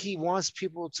don't think he wants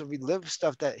people to relive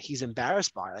stuff that he's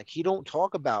embarrassed by. Like, he don't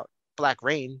talk about Black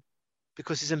Rain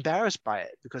because he's embarrassed by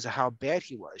it, because of how bad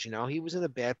he was. He was in a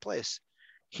bad place.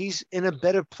 He's in a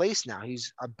better place now.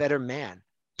 He's a better man.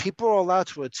 People are allowed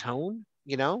to atone,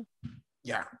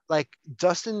 Yeah. Like,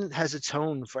 Dustin has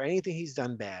atoned for anything he's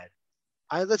done bad.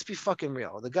 Let's be fucking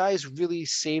real. The guy's really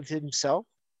saved himself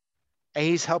and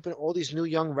he's helping all these new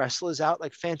young wrestlers out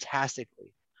like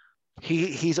fantastically.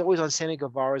 He's always on Sammy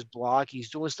Guevara's blog.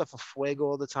 He's doing stuff with Fuego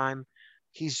all the time.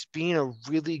 He's being a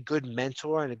really good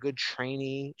mentor and a good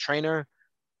trainer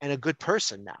and a good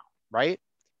person now, right?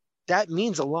 That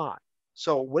means a lot.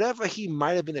 So whatever he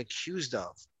might have been accused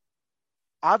of,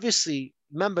 obviously,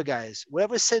 remember, guys,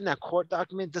 whatever's said in that court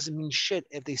document doesn't mean shit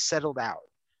if they settled out.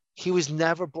 He was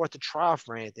never brought to trial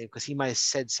for anything because he might have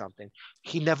said something.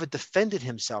 He never defended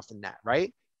himself in that,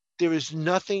 right? There is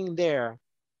nothing there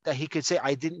that he could say,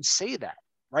 I didn't say that,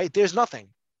 right? There's nothing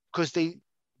because they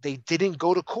didn't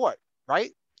go to court,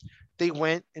 right? They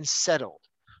went and settled.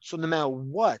 So no matter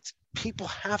what, people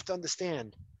have to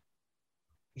understand,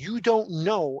 you don't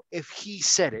know if he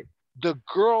said it. The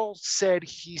girl said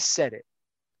he said it,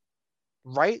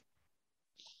 right?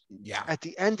 Yeah. At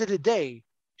the end of the day,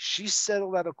 she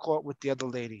settled out of court with the other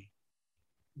lady.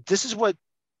 This is what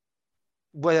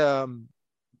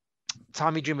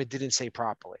Tommy Dreamer didn't say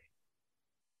properly.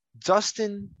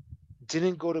 Dustin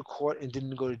didn't go to court and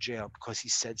didn't go to jail because he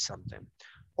said something.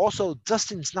 Also,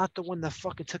 Dustin's not the one that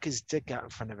fucking took his dick out in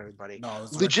front of everybody. No, it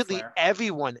was Legitimately,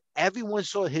 everyone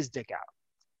saw his dick out.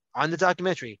 On the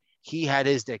documentary, he had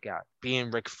his dick out, being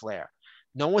Ric Flair.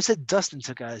 No one said Dustin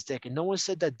took out his dick, and no one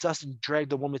said that Dustin dragged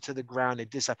the woman to the ground and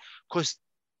did something. Because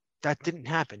that didn't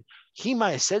happen. He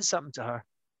might have said something to her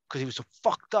because he was so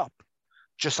fucked up,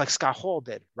 just like Scott Hall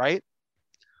did, right?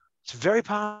 It's very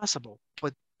possible,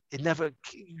 but it never.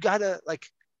 You gotta like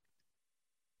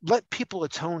let people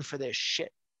atone for their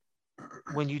shit.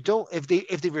 When you don't, if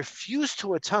they refuse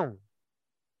to atone,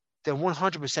 then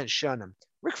 100% shun them.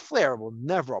 Ric Flair will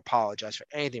never apologize for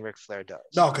anything Ric Flair does.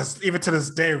 No, because even to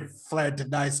this day, Flair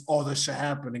denies all this shit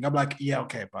happening. I'm like, yeah,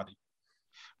 okay, buddy.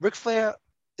 Ric Flair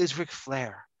is Ric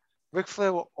Flair. Ric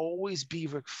Flair will always be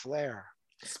Ric Flair.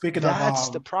 That's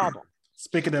the problem.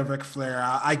 Speaking of Ric Flair,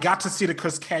 I got to see the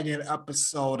Chris Kanyon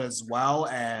episode as well,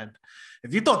 and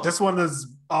if you thought this one is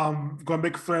going to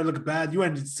make Flair look bad, you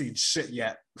ain't seen shit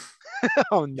yet.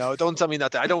 Oh no! Don't tell me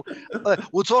nothing. I don't.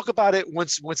 We'll talk about it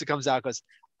once it comes out because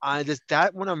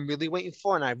that one I'm really waiting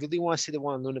for, and I really want to see the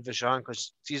one on Luna Vachon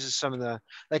because these are some of the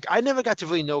I never got to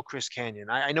really know Chris Kanyon.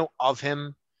 I know of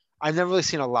him. I've never really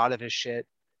seen a lot of his shit.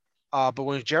 But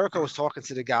when Jericho was talking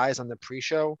to the guys on the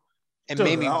pre-show, it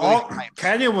made me really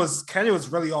Kanyon was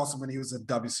really awesome when he was in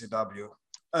WCW.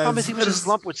 He was just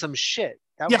lumped with some shit.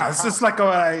 It's just like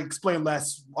I explained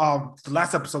the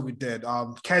last episode we did.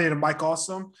 Kanyon and Mike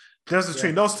Awesome. There's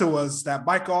between those two was that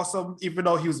Mike Awesome, even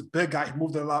though he was a big guy, he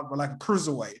moved a lot more like a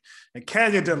cruiserweight. And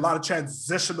Kanyon did a lot of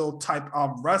transitional type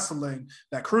wrestling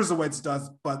that cruiserweights does,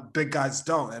 but big guys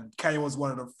don't. And Kanyon was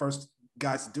one of the first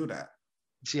guys to do that.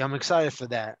 See, I'm excited for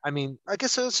that. I mean, I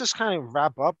guess let's just kind of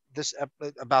wrap up this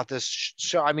about this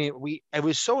show. I mean, it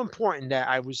was so important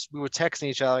that we were texting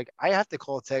each other like I have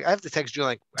to text you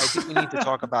like I think we need to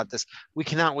talk about this. We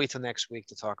cannot wait till next week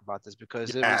to talk about this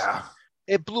because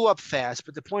it blew up fast.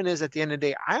 But the point is, at the end of the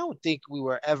day, I don't think we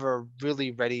were ever really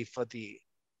ready for the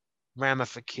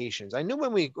ramifications. I knew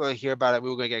when we hear about it, we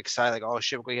were going to get excited, like, oh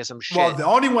shit, we're going to get some shit. Well, the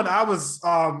only one I was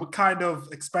kind of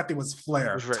expecting was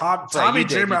Flair. Tommy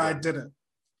Dreamer, I didn't.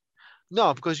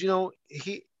 No, because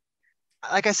he,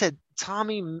 like I said,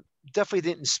 Tommy definitely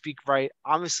didn't speak right.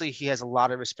 Obviously, he has a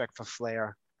lot of respect for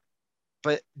Flair,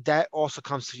 but that also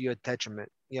comes to your detriment.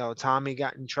 Tommy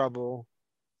got in trouble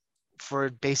for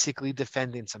basically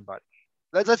defending somebody.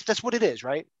 That's what it is,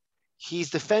 right? He's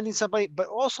defending somebody, but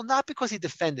also not because he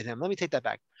defended him. Let me take that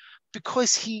back.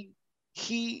 Because he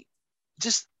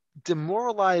just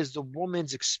demoralized the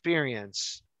woman's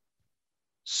experience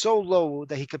so low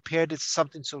that he compared it to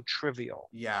something so trivial.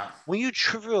 Yeah. When you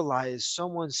trivialize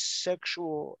someone's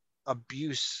sexual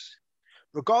abuse,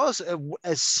 regardless of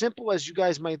as simple as you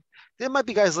guys there might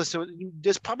be guys listening.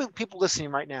 There's probably people listening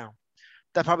right now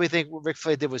that probably think what Ric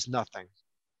Flair did was nothing,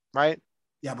 right?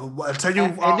 Yeah, but I'll tell you,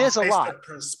 and there's a lot. The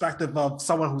perspective of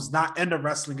someone who's not in the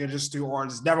wrestling industry or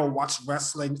has never watched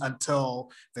wrestling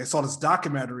until they saw this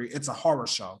documentary, it's a horror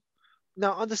show.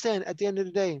 Now, understand, at the end of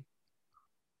the day,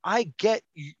 I get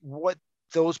what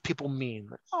those people mean.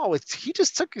 He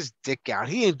just took his dick out.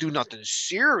 He didn't do nothing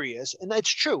serious. And that's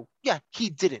true. Yeah, he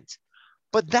didn't.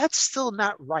 But that's still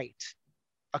not right.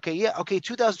 Okay,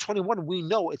 2021, we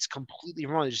know it's completely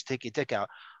wrong to just take your dick out.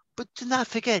 But do not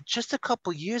forget, just a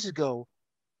couple years ago,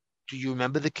 do you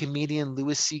remember the comedian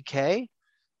Louis C.K.?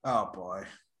 Oh, boy.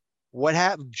 What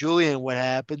happened, Julian? What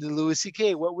happened to Louis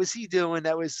C.K.? What was he doing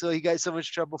he got so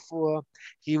much trouble for?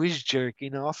 He was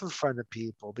jerking off in front of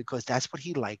people because that's what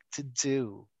he liked to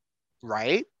do,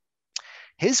 right?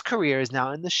 His career is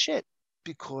now in the shit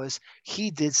because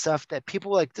he did stuff that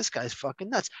people were like, this guy's fucking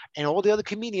nuts. And all the other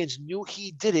comedians knew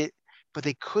he did it but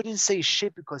they couldn't say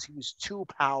shit because he was too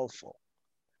powerful.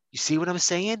 You see what I'm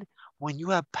saying? When you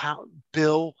have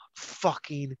Bill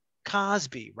fucking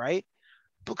Cosby, right?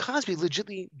 Bill Cosby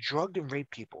legitimately drugged and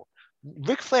raped people.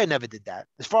 Ric Flair never did that.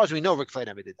 As far as we know, Ric Flair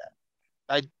never did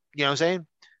that. You know what I'm saying?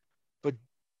 But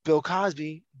Bill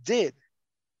Cosby did.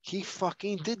 He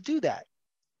fucking did do that.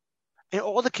 And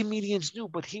all the comedians knew,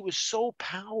 but he was so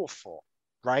powerful,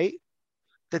 right?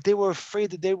 That they were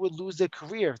afraid that they would lose their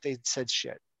career if they said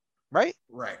shit, right?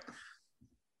 Right.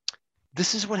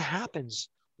 This is what happens.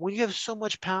 When you have so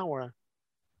much power,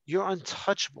 you're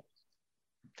untouchable.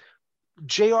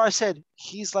 JR said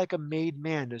he's like a made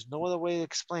man. There's no other way to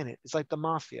explain it. It's like the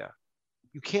mafia.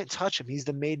 You can't touch him. He's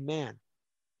the made man.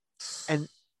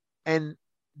 And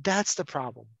that's the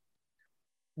problem.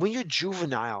 When you're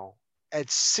juvenile at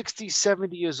 60,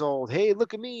 70 years old, hey,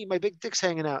 look at me, my big dick's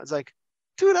hanging out. It's like,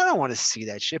 dude, I don't want to see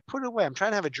that shit. Put it away. I'm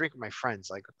trying to have a drink with my friends.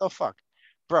 Like, what the fuck?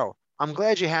 Bro, I'm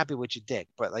glad you're happy with your dick,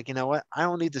 but like, you know what? I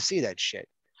don't need to see that shit.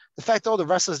 The fact all the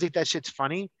wrestlers think that shit's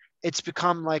funny, it's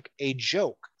become like a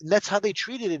joke. And that's how they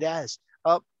treated it as.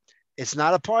 It's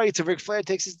not a party till Ric Flair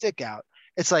takes his dick out.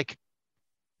 It's like,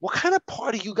 what kind of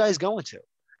party you guys going to?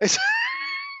 It's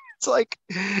like,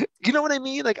 you know what I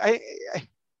mean? Like, I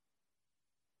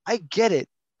get it.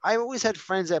 I always had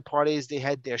friends at parties, they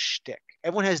had their shtick.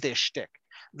 Everyone has their shtick.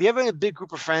 If you ever have a big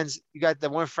group of friends, you got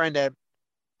that one friend that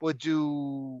would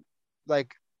do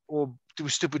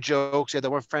stupid jokes. You had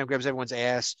that one friend who grabs everyone's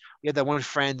ass. You had that one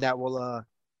friend that will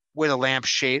wear the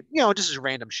lampshade. You know, just as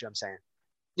random shit I'm saying.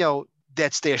 You know,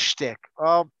 that's their shtick.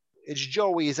 Oh, it's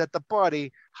Joey. He's at the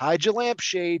party. Hide your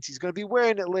lampshades. He's going to be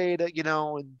wearing it later, you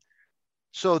know. And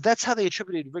so that's how they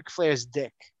attributed Ric Flair's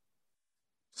dick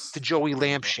to Joey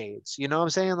lampshades. You know what I'm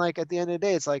saying? Like, at the end of the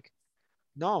day, it's like,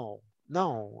 no,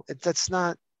 it's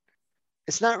not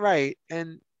right.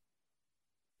 And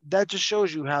that just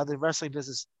shows you how the wrestling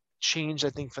business changed, I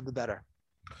think, for the better.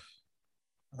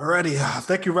 Alrighty.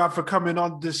 Thank you, Rob, for coming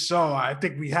on this show. I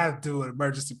think we had to do an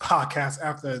emergency podcast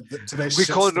after today's We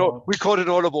shit called it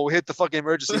audible. We hit the fucking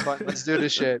emergency button. Let's do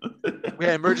this shit. We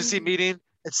had an emergency meeting.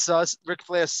 It's sus. Ric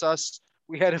Flair's sus.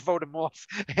 We had to vote him off.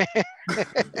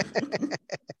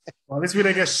 Well, at least we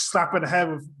didn't get slapped in the head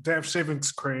with damn shaving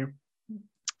cream.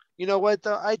 You know what,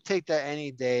 though? I'd take that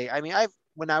any day. I mean,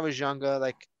 when I was younger,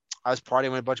 like, I was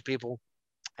partying with a bunch of people,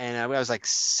 and I was like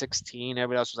 16.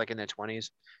 Everybody else was like in their 20s.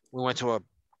 We went to a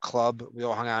club. We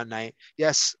all hung out at night.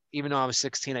 Yes, even though I was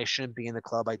 16, I shouldn't be in the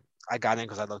club. I got in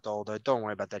because I looked older. Don't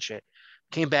worry about that shit.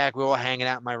 Came back. We were all hanging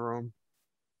out in my room,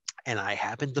 and I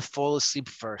happened to fall asleep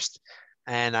first.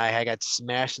 And I got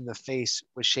smashed in the face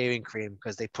with shaving cream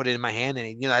because they put it in my hand,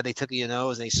 and you know how they took your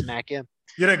nose and they smack you.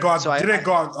 You didn't go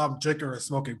out drinking or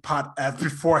smoking pot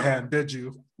beforehand, did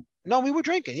you? No, we were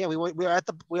drinking. Yeah, we were at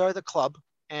the club,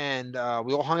 and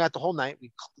we all hung out the whole night.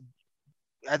 We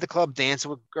at the club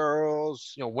dancing with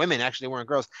girls, you know, women. Actually, they weren't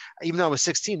girls. Even though I was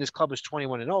 16, this club was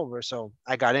 21 and over, so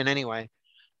I got in anyway.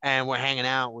 And we're hanging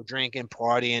out, we're drinking,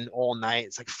 partying all night.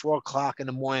 It's like 4 o'clock in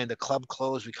the morning. The club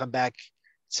closed. We come back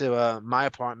to my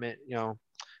apartment, you know,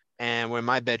 and we're in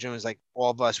my bedroom. It was like all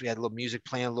of us. We had a little music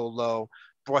playing a little low.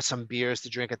 Brought some beers to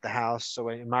drink at the house. So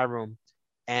in my room,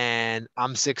 and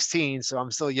I'm 16, so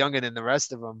I'm still younger than the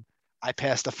rest of them. I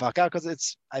passed the fuck out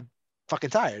because I'm fucking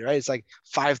tired, right? It's like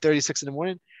 5:36 in the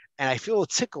morning, and I feel a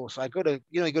tickle. So I go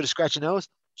to scratch your nose,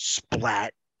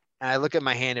 splat, and I look at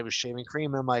my hand. It was shaving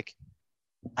cream, and I'm like,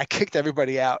 I kicked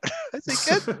everybody out. I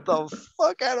said, get the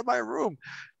fuck out of my room.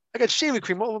 I got shaving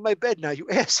cream all over my bed now, you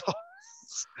asshole.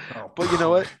 But you know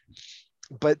what?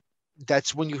 But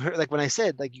that's when you heard, like when I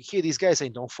said, like you hear these guys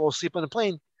saying, don't fall asleep on the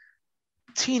plane.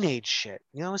 Teenage shit.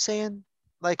 You know what I'm saying?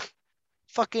 Like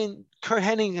fucking Kurt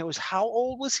Hennig, how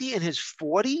old was he? In his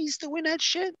 40s doing that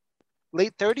shit?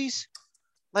 Late 30s?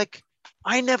 Like,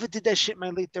 I never did that shit in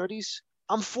my late 30s.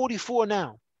 I'm 44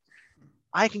 now.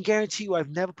 I can guarantee you I've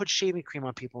never put shaving cream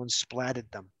on people and splattered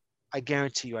them. I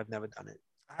guarantee you I've never done it.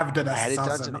 I haven't done that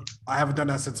I haven't done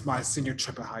that since my senior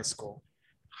trip in high school.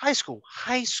 High school.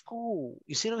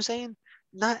 You see what I'm saying?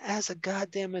 Not as a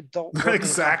goddamn adult.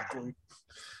 Exactly.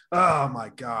 Oh my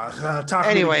God.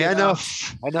 Anyway,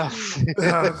 enough.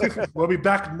 We'll be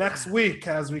back next week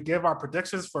as we give our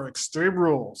predictions for Extreme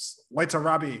Rules. Wait till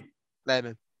Robbie. Later,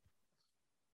 man.